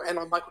here and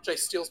on Michael J.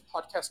 Steele's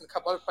podcast and a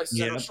couple other places.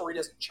 And her story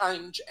doesn't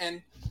change,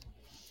 and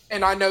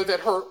I know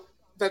that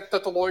that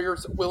the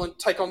lawyers willing to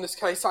take on this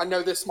case. I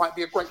know this might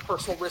be a great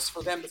personal risk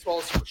for them as well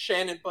as for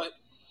Shannon, but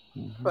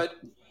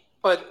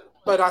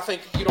I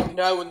think you don't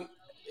know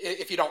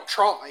if you don't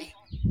try.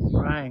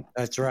 Right.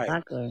 That's right.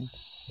 Exactly.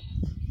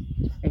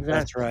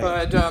 That's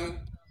right.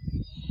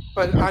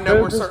 But I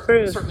know we're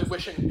certainly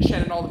wishing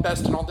Shannon all the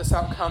best in all this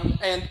outcome.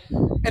 And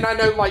I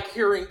know,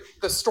 hearing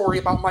the story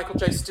about Michael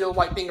J. Steele,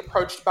 being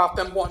approached about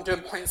them wanting to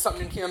implant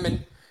something in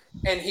him,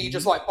 and he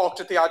just, balked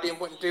at the idea and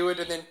wouldn't do it.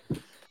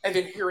 And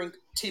then hearing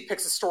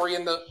T-Pix's story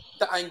and the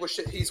anguish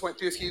that he's went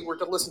through, if you were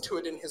to listen to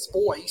it in his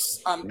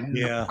voice.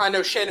 I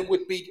know Shannon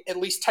would be at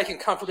least taking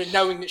comfort in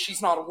knowing that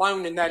she's not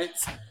alone and that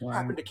it's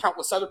happened to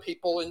countless other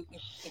people,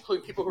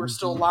 including people who are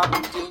still alive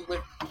and dealing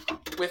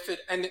with it,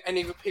 and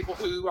even people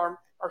who are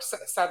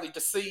sadly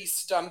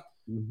deceased,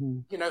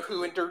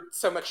 who endured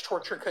so much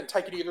torture and couldn't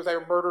take it. Either they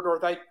were murdered or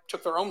they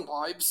took their own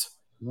lives.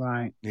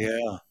 Right.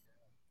 Yeah.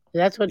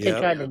 That's what they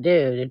tried to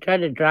do. They tried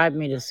to drive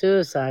me to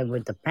suicide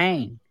with the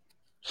pain.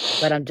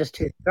 But I'm just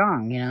too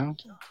strong,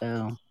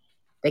 So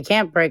they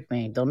can't break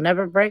me. They'll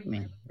never break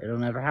me. It'll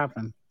never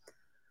happen.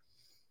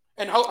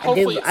 And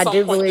hopefully I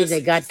do believe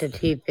they got to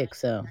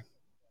T-Pix, though.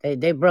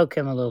 They broke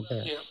him a little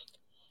bit. Yeah.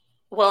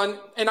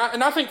 Well, and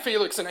I think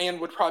Felix and Ann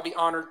would probably be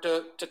honored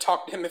to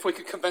talk to him if we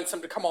could convince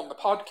him to come on the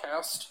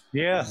podcast.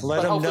 Yeah,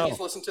 let him know. Hopefully he's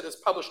listened to this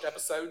published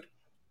episode.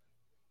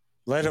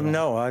 Let him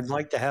know. I'd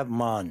like to have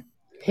him on.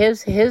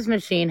 His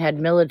machine had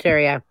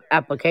military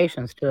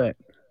applications to it,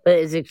 but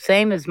it's the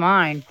same as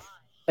mine.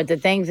 But the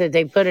things that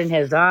they put in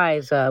his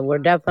eyes were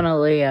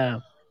definitely.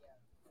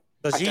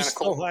 Does he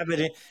still have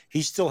it?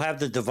 He still have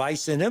the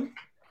device in him?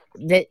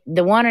 The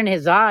one in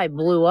his eye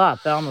blew up.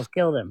 It almost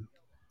killed him.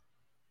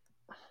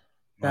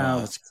 So, wow,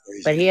 that's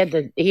crazy.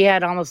 But he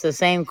had almost the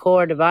same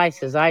core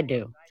device as I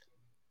do.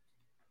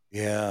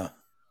 Yeah.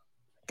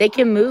 They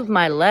can move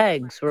my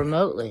legs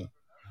remotely.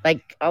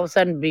 All of a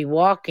sudden be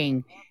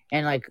walking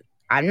and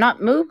I'm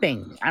not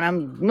moving and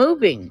I'm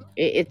moving.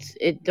 It's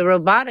the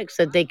robotics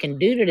that they can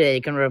do today. They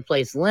can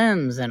replace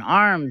limbs and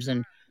arms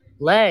and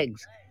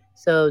legs.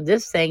 So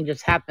this thing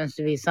just happens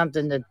to be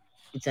something that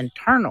it's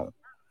internal.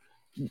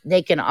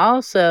 They can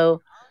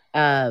also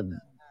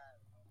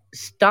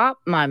stop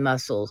my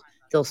muscles.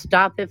 They'll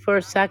stop it for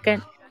a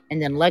second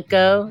and then let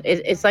go.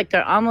 It's like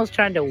they're almost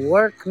trying to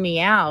work me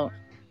out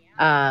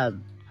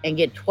and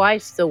get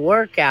twice the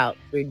workout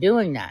for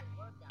doing that.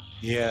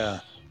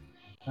 Yeah.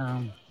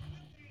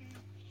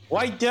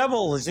 White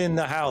Devil is in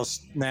the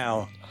house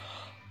now.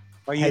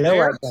 Are you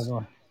there? White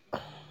Devil.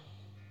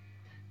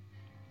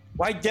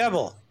 White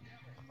Devil.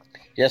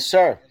 Yes,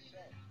 sir.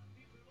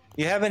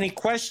 You have any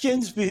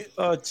questions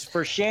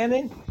for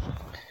Shannon?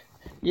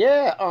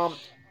 Yeah.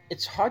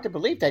 It's hard to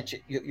believe that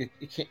you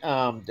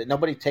can't that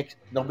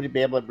nobody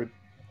be able to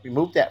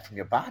remove that from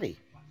your body.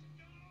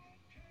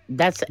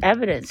 That's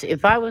evidence.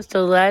 If I was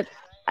to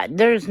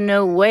there's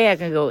no way I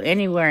can go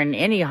anywhere in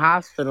any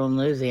hospital in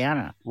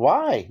Louisiana.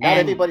 Why? Not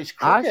everybody's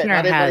crooked.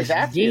 Not everybody's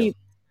after you.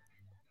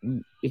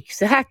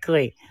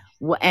 Exactly.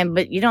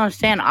 But you don't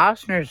understand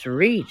Ochsner's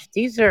reach.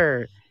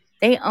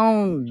 They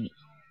own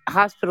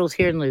hospitals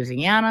here in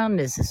Louisiana,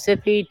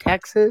 Mississippi,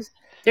 Texas.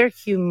 They're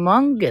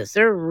humongous.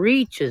 Their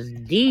reach is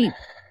deep.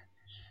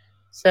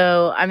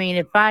 So, I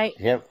mean,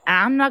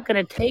 I'm not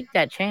going to take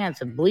that chance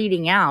of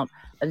bleeding out,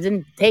 of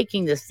then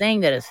taking this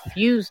thing that is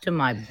fused to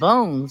my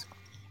bones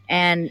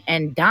and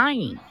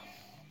dying.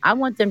 I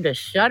want them to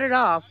shut it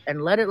off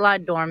and let it lie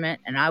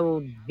dormant, and I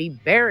will be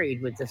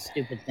buried with this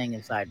stupid thing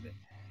inside me.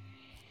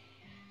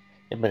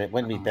 Yeah, but it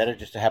wouldn't be better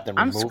just to have them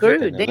I'm remove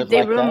screwed. it and live They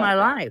like ruined that? my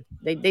life.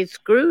 They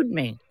screwed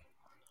me.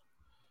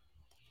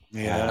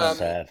 Yeah.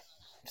 Sad.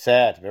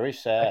 Sad. Very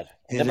sad.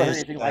 I It never heard is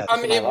anything sad. like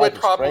this in my it life. would It's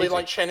probably, crazy.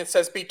 like Shannon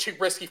says, be too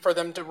risky for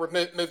them to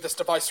remove this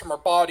device from our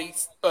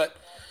bodies. But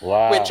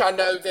Wow. which I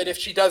know that if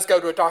she does go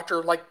to a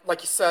doctor, like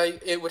you say,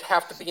 it would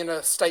have to be in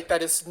a state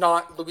that is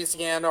not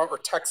Louisiana or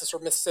Texas or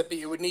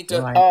Mississippi. It would need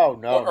to, Right. Oh,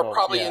 no, or no.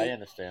 probably Yeah, I in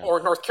understand. or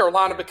North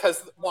Carolina, Yeah.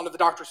 because one of the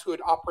doctors who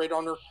would operate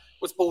on her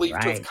was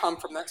believed to have Right. come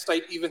from that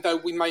state, even though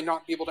we may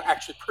not be able to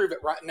actually prove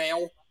it right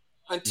now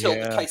until the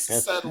Yeah. case is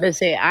That's- settled. But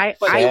see, I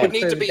But Sad. it could would need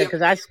to prove be it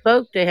because I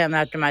spoke to him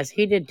after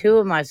he did 2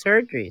 of my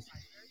surgeries.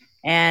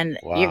 And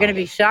you're going to Wow.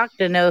 be shocked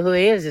to know who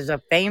he is. He's a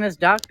famous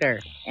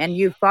doctor and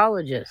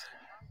ufologist,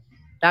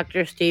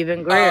 Dr.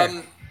 Stephen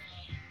Greer.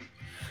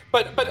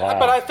 But Wow.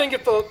 I think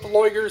if the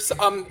lawyers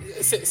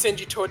send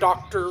you to a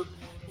doctor,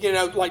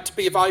 like to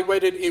be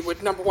evaluated, it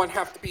would number one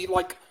have to be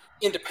like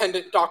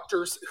independent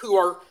doctors who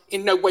are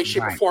in no way,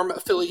 shape, or Right. form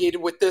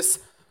affiliated with this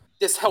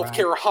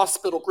healthcare or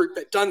hospital group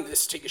that done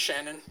this to you,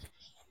 Shannon.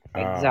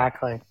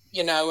 Exactly.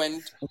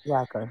 And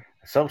Exactly.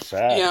 So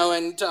sad.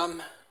 and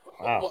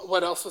Wow.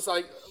 what else was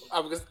I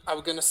was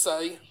gonna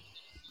say?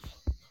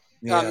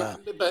 Yeah.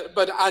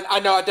 But I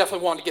know I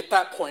definitely want to get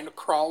that point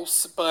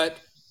across, but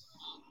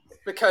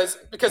because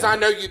I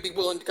know you'd be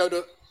willing to go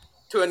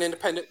to an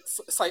independent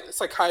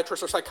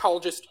psychiatrist or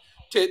psychologist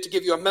to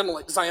give you a mental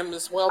exam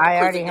as well to I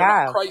prove already that you're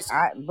not have.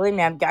 crazy. Believe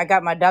me, I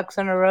got my ducks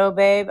in a row,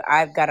 babe.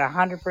 I've got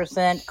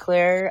 100%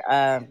 clear,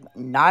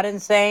 not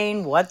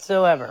insane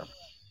whatsoever.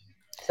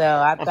 So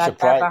I've I'm got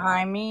surprised. that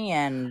behind me,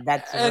 and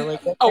that's a really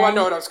good I thing.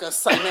 know what I was going to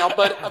say now,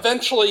 but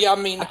eventually, I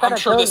mean, I thought I'm I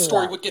sure told this you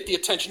story that. would get the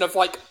attention of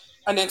like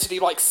an entity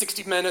like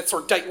 60 Minutes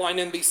or Dateline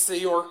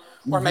NBC or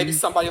maybe Mhm.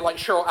 somebody like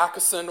Cheryl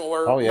Atkinson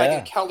or Oh, yeah.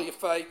 Megyn Kelly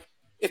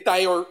if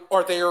they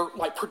are their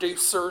like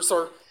producers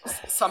or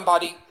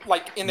somebody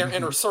like in their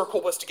inner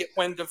circle was to get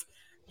wind of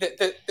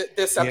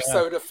this Yeah.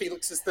 episode of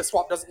Felix's The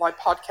Swap Doesn't Lie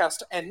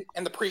podcast and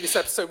the previous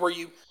episode where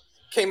you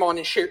came on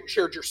and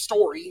shared your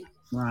story.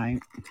 Right.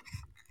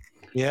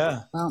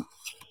 Yeah. Well,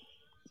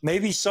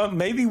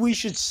 Maybe we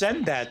should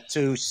send that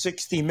to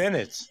 60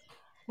 Minutes.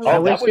 I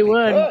Oh, wish that would you be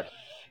would. good.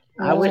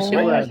 I wish you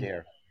Great would.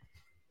 idea.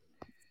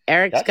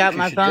 Eric's That's got what you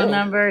my should phone do.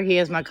 number. He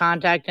has my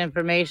contact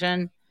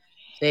information.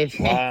 So if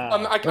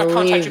Wow. I contact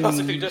believe you also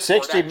through me,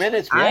 Discord. 60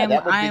 minutes. Yeah, I'm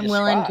that would be the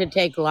willing spot. to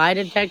take lie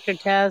detector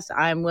tests.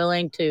 I'm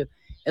willing to,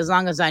 as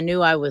long as I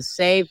knew I was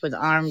safe with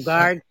armed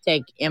guards,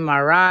 take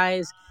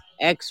MRIs,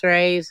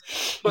 X-rays.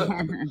 But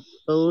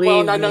Believe well,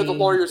 and I know the me,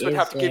 lawyers would is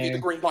have to give you the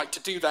there. green light to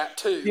do that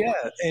too. Yeah.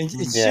 And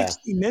it's Yeah.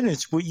 60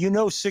 Minutes.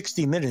 Well,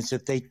 60 Minutes,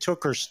 if they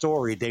took her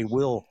story, they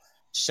will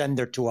send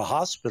her to a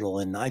hospital.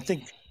 And I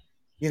think,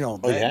 Oh,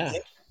 yeah.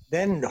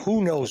 then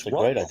who knows That's a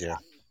what? great idea.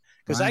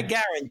 Because I Right.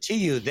 guarantee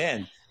you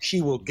then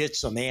she will get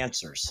some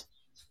answers,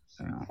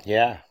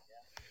 Yeah.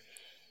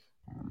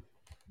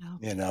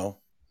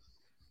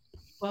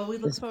 Well, we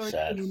look It's forward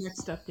sad. to the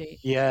next update.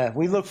 Yeah,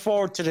 we look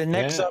forward to the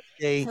next Yeah.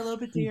 update. Hello,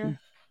 Badir.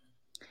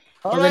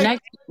 All Well, right.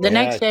 the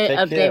next take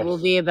update care. will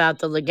be about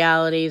the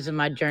legalities of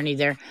my journey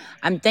there.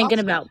 I'm thinking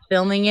Awesome. about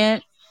filming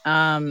it,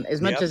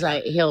 as much Yep.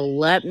 as he'll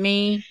let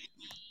me,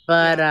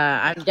 but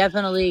I'm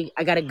definitely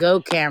I got a Go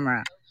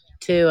camera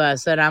too,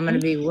 so that I'm going to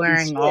be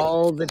wearing should.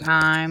 all the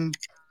time.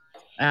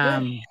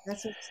 Good.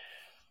 That's it.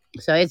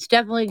 So it's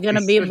definitely going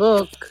to be a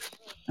book.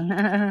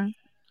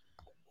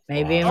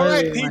 Maybe a All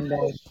right, movie one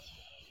people. day.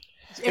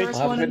 Eric,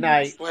 Have a one good of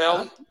night.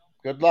 Well,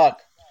 Good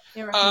luck.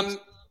 Eric,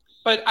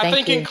 but I Thank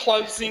think you. in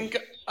closing,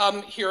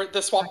 here at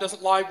The Swap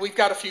Doesn't Lie, we've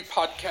got a few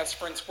podcast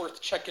friends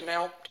worth checking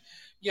out.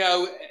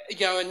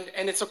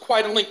 And it's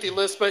quite a lengthy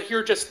list, but here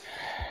are just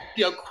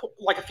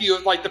like a few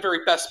of like the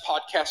very best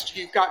podcasts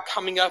you've got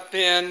coming up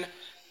in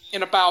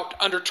about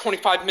under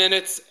 25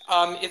 minutes.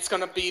 It's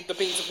going to be the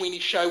Beans of Weenie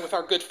show with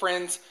our good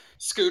friends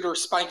Scooter,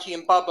 Spanky,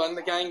 and Bubba and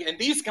the gang, and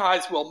these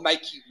guys will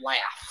make you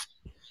laugh.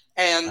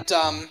 And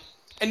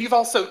you've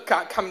also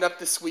got coming up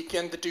this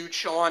weekend the Dude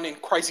Sean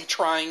and Crazy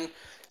Train,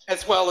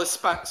 as well as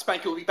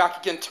Spanky will be back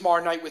again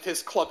tomorrow night with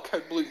his Club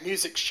Code Blue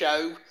music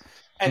show.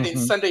 And then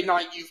Sunday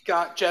night you've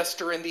got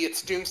Jester and the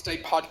It's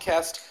Doomsday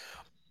podcast,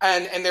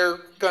 and they're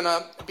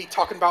gonna be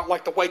talking about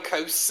like the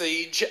Waco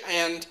siege.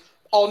 And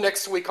all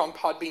next week on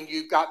Podbean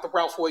you've got the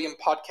Ralph Williams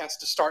podcast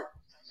to start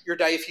your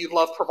day if you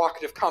love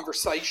provocative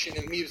conversation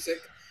and music.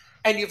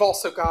 And you've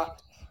also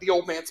got the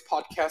Old Man's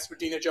podcast with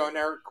Dina, Joe, and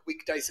Eric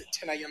weekdays at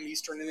 10 a.m.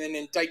 Eastern. And then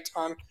in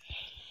daytime,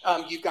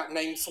 you've got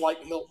names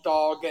like Milk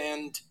Dog,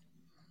 and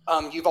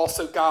you've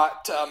also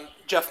got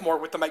Jeff Moore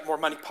with the Make More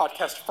Money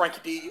podcast, Frankie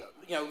D,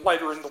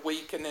 later in the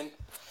week. And then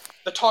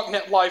the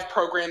TalkNet Live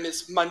program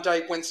is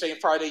Monday, Wednesday,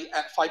 and Friday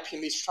at 5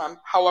 p.m. Eastern time.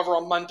 However,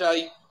 on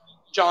Monday,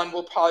 John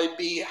will probably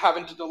be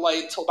having to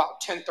delay until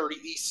about 10:30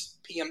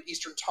 p.m.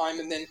 Eastern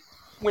time. And then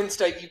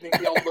Wednesday evening,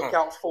 be on the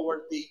lookout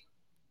for the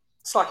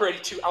Slacker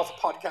 82 Alpha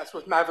podcast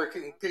with Maverick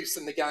and Goose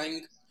and the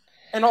gang.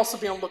 And also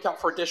be on the lookout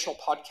for additional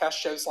podcast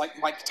shows like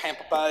Mike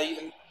Tampa Bay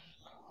and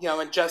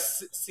and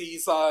just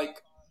sees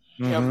like,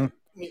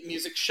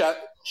 music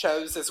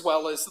shows, as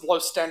well as Low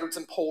Standards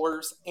and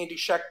Poor's, Andy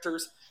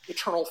Schechter's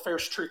Eternal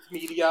Affairs Truth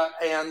Media,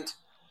 and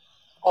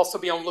also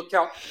be on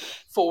lookout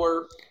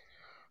for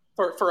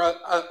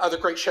other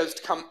great shows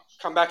to come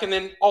back, and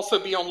then also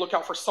be on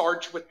lookout for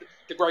Sarge with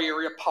the Gray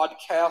Area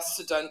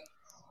podcast,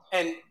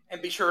 and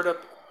be sure to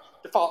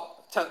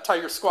follow, tell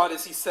your squad,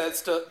 as he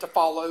says, to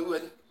follow,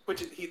 and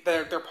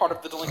they're part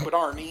of the Delinquent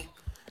Army.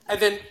 And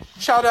then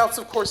shout outs,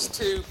 of course,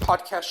 to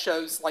podcast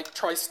shows like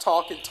Trice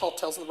Talk and Tall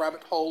Tales in the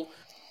Rabbit Hole,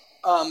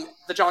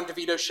 the John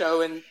DeVito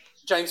Show, and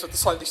James with the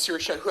Slightly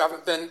Serious Show, who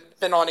haven't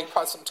been on in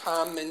quite some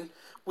time, and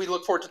we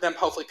look forward to them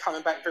hopefully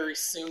coming back very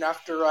soon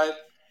after a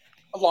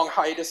long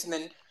hiatus,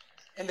 and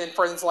then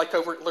friends like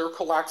over at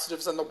Lyrical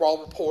Laxatives and the Raw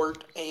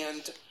Report,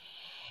 and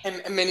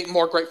many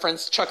more great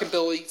friends, Chuck and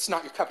Billy, It's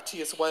Not Your Cup of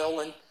Tea as well.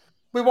 And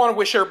we want to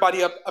wish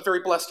everybody a very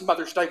blessed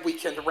Mother's Day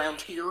weekend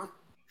around here,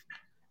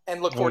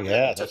 and look forward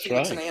to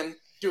Felix and Ann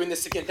doing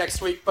this again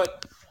next week.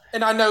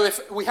 And I know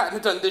if we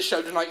hadn't done this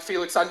show tonight,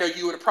 Felix, I know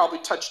you would have probably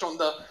touched on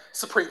the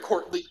Supreme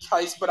Court leak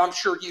case, but I'm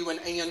sure you and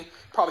Ann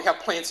probably have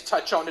plans to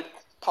touch on it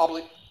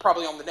probably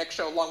on the next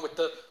show, along with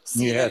the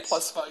CNN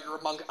Plus failure,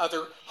 among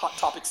other hot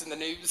topics in the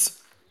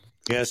news.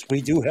 Yes, we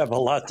do have a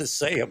lot to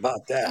say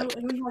about that.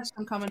 And we have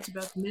some comments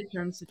about the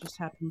midterms that just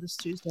happened this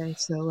Tuesday.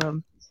 So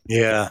and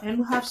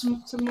we'll have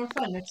some more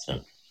fun next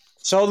week.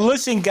 So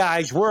listen,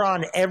 guys, we're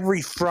on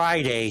every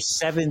Friday,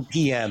 7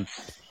 p.m.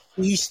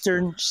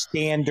 Eastern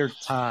Standard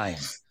Time.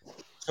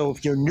 So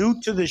if you're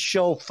new to the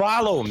show,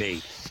 follow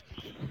me.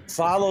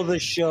 Follow the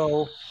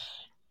show.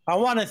 I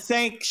want to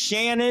thank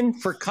Shannon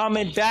for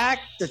coming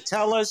back to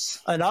tell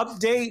us an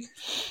update.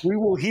 We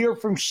will hear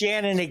from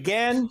Shannon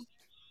again.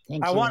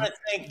 I want to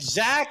thank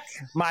Zach,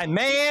 my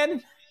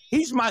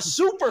He's my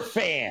super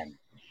fan.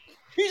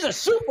 He's a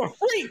super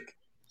freak.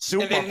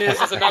 And then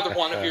this is another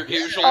one of your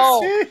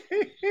usuals.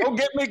 Don't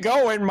get me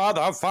going,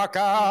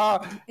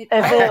 motherfucker.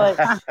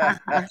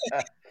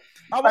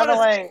 I want to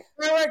thank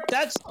Eric.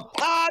 That's the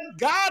Pod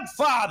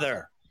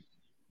Godfather.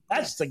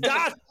 That's the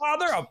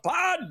Godfather of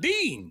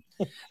Podbean.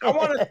 I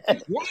want to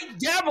thank White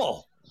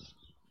Devil.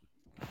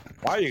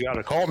 Why you got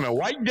to call me a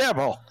White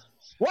Devil?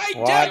 White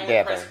Devil.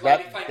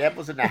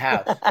 Devil's in the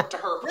house.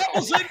 Devil's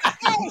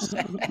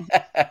in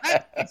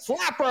the house.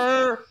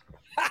 Flapper.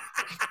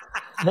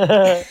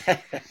 All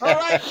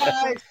right,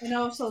 guys. And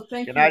also,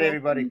 thank you. Good night,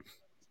 everybody.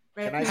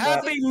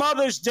 Happy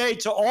Mother's Day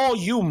to all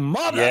you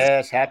mothers.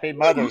 Yes, happy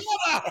Mother's.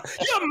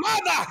 Your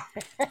mother.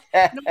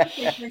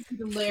 Thank you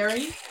to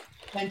Larry.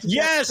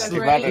 Yes,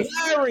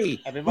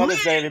 Larry. Happy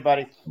Mother's Day,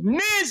 everybody.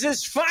 Miz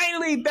is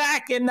finally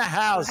back in the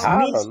house.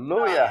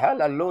 Hallelujah,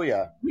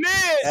 hallelujah.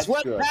 Miz,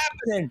 what's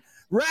happening?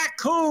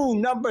 Raccoon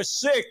number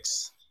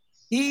 6.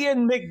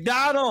 Ian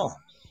McDonald.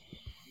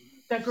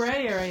 The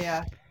Gray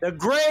Area. The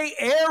Gray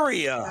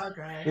Area.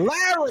 Okay.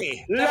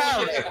 Larry.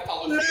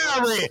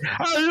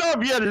 I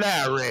love you,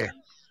 Larry.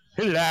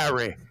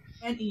 Larry.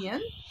 And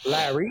Ian.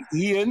 Larry.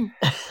 Ian.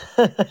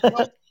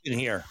 What's in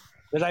here?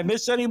 Did I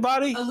miss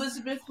anybody?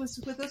 Elizabeth was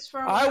with us for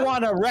a while. I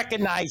want to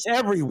recognize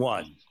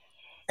everyone.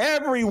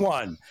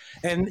 Everyone.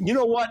 And you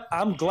know what?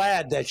 I'm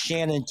glad that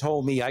Shannon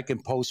told me I can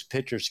post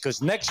pictures,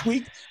 because next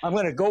week I'm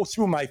going to go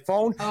through my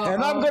phone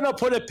and I'm going to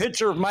put a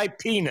picture of my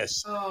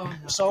penis. No.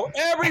 So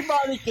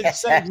everybody can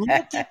say, look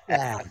at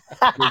that.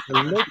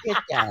 Look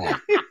at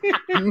that.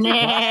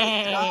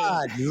 My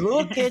God,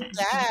 look at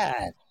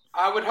that.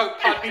 I would hope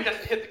Podbean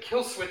doesn't hit the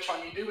kill switch on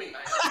you doing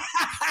that.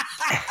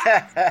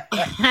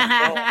 Well,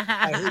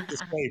 I hate to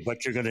say it,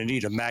 but you're going to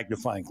need a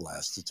magnifying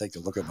glass to take a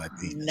look at my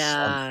penis.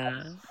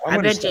 Nah. I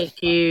bet it's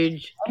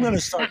huge. I'm going to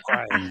start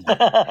crying.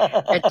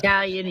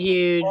 Italian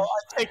huge. Well, I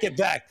take it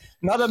back.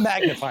 Not a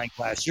magnifying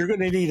glass. You're going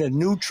to need a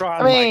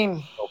neutron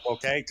microscope,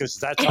 okay? Because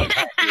that's how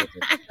happy it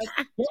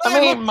is.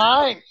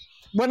 Mine.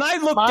 When I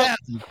look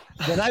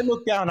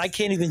down, I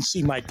can't even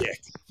see my dick.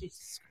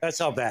 That's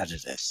how bad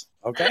it is.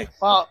 Okay?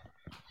 Well,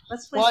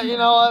 you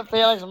know what,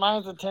 Felix?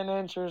 Mine's a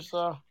 10-incher,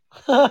 so.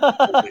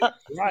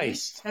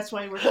 Christ. That's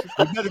why we're. You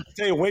better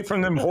stay away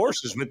from them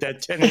horses with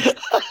that 10-inch.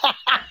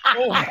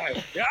 Oh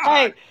my God!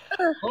 Hey,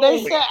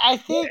 they say. I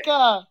think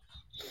I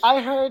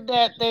heard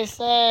that they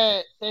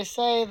say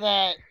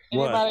that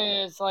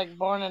anybody that's like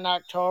born in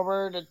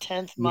October, the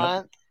 10th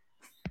month,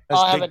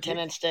 I'll have a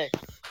 10-inch dick.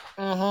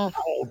 Oh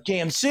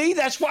damn! See,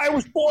 that's why I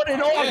was born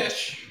in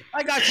August.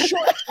 I got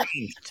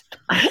short-changed.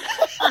 I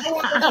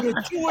wanted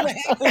a 2.5 inch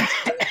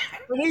dick,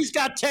 but he's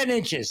got 10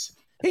 inches.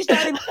 He's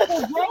not even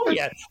full grown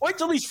yet. Wait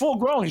till he's full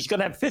grown. He's going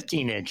to have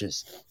 15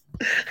 inches.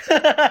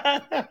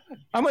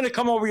 I'm going to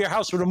come over your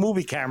house with a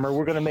movie camera.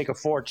 We're going to make a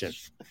fortune.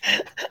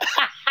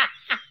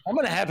 I'm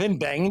going to have him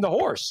banging the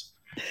horse.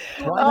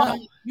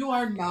 You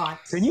are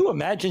not. Can you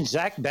imagine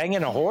Zach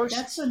banging a horse?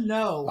 That's a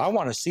no. I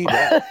want to see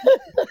that.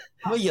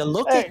 Will you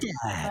look at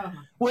that?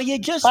 Will you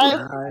just look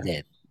at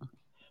it?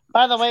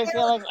 By the way,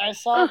 Felix, I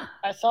saw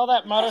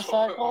that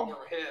motorcycle.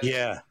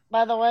 Yeah.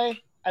 By the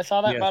way, I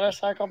saw that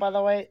motorcycle. By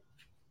the way,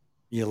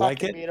 you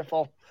like it?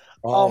 Beautiful.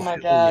 Oh my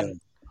God! Yeah.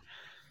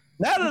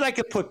 Now that I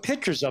can put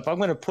pictures up, I'm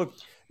going to put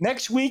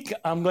Next week,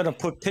 I'm going to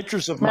put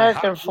pictures of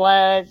American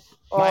flag.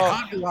 my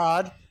hot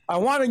rod. I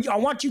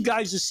want you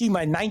guys to see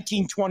my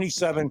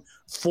 1927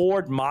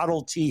 Ford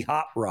Model T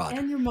hot rod.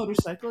 And your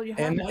motorcycle. You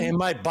have one. And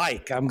my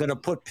bike. I'm going to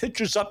put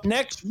pictures up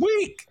next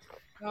week.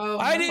 Oh,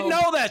 I didn't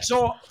know that.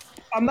 So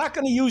I'm not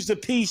going to use the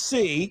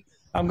PC.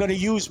 I'm going to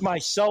use my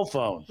cell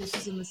phone. This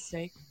is a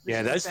mistake.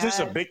 This is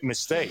a big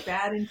mistake.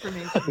 Bad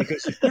information.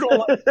 Because if you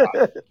don't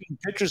like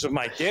pictures of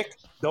my dick,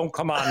 don't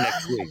come on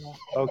next week.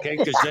 Okay?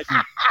 Because if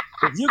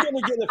you're going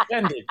to get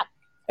offended,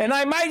 and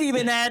I might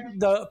even add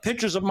the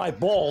pictures of my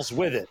balls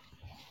with it.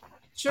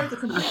 Sure, the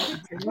complete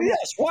picture.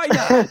 Yes, why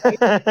not?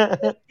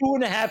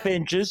 2.5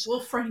 inches.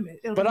 We'll frame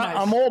it. But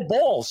I'm all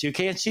balls. You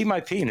can't see my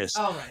penis.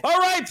 All right. All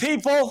right,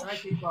 people. All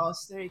right, big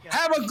balls. There you go.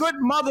 Have a good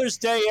Mother's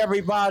Day,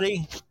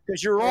 everybody.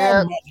 Because you're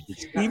all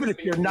mothers. Even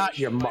if you're not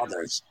your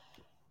mothers.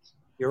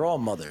 You're all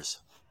mothers.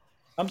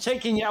 I'm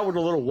taking you out with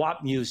a little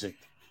WAP music.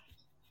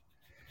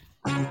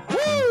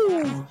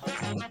 Woo!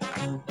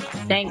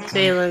 Thanks,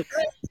 Felix.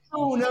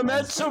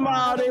 Thanks,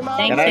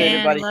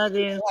 everybody. Love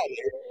you.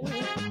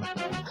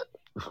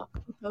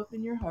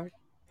 Open your heart.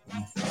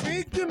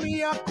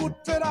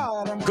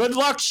 Good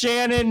luck,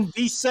 Shannon.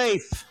 Be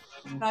safe.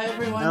 Bye,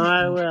 everyone. Oh,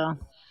 I will.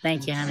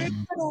 Thank you, honey.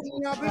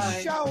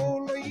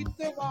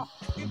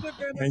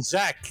 And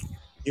Zach,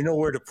 you know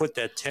where to put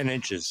that 10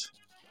 inches.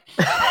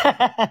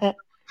 right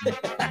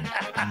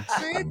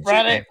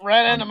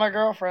into my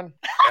girlfriend.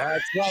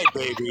 That's right,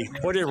 baby.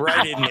 Put it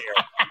right in there.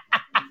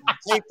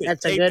 Tape it.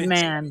 That's a good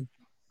man.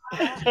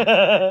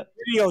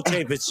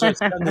 Videotape it so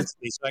send it to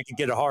me so I can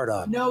get a hard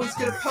on. No, he's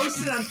going to post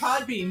it on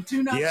Podbean.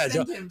 Do not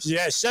send him.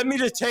 Yeah, send me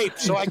the tape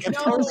so I can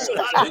post it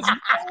on it.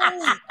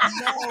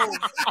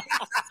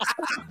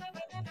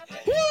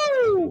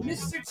 No.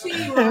 Mr.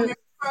 T, we're on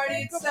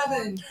Friday at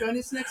 7. Join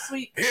us next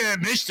week. Yeah,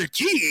 Mr.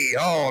 T.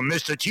 Oh,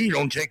 Mr. T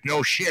don't take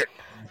no shit.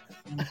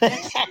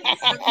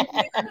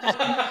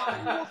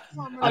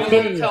 I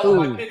pity the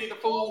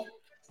fool.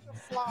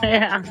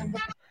 Yeah.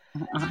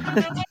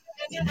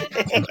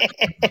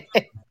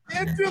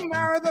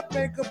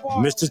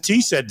 Mr.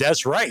 T said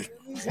that's right.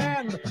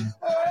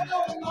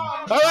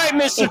 All right,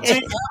 Mr. T.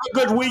 Have a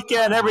good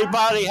weekend,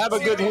 everybody. Have a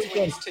good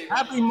weekend.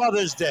 Happy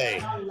Mother's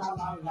Day.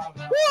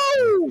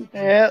 Woo!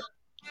 Yep.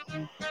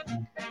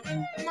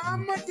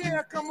 Mama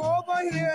dear, come over here.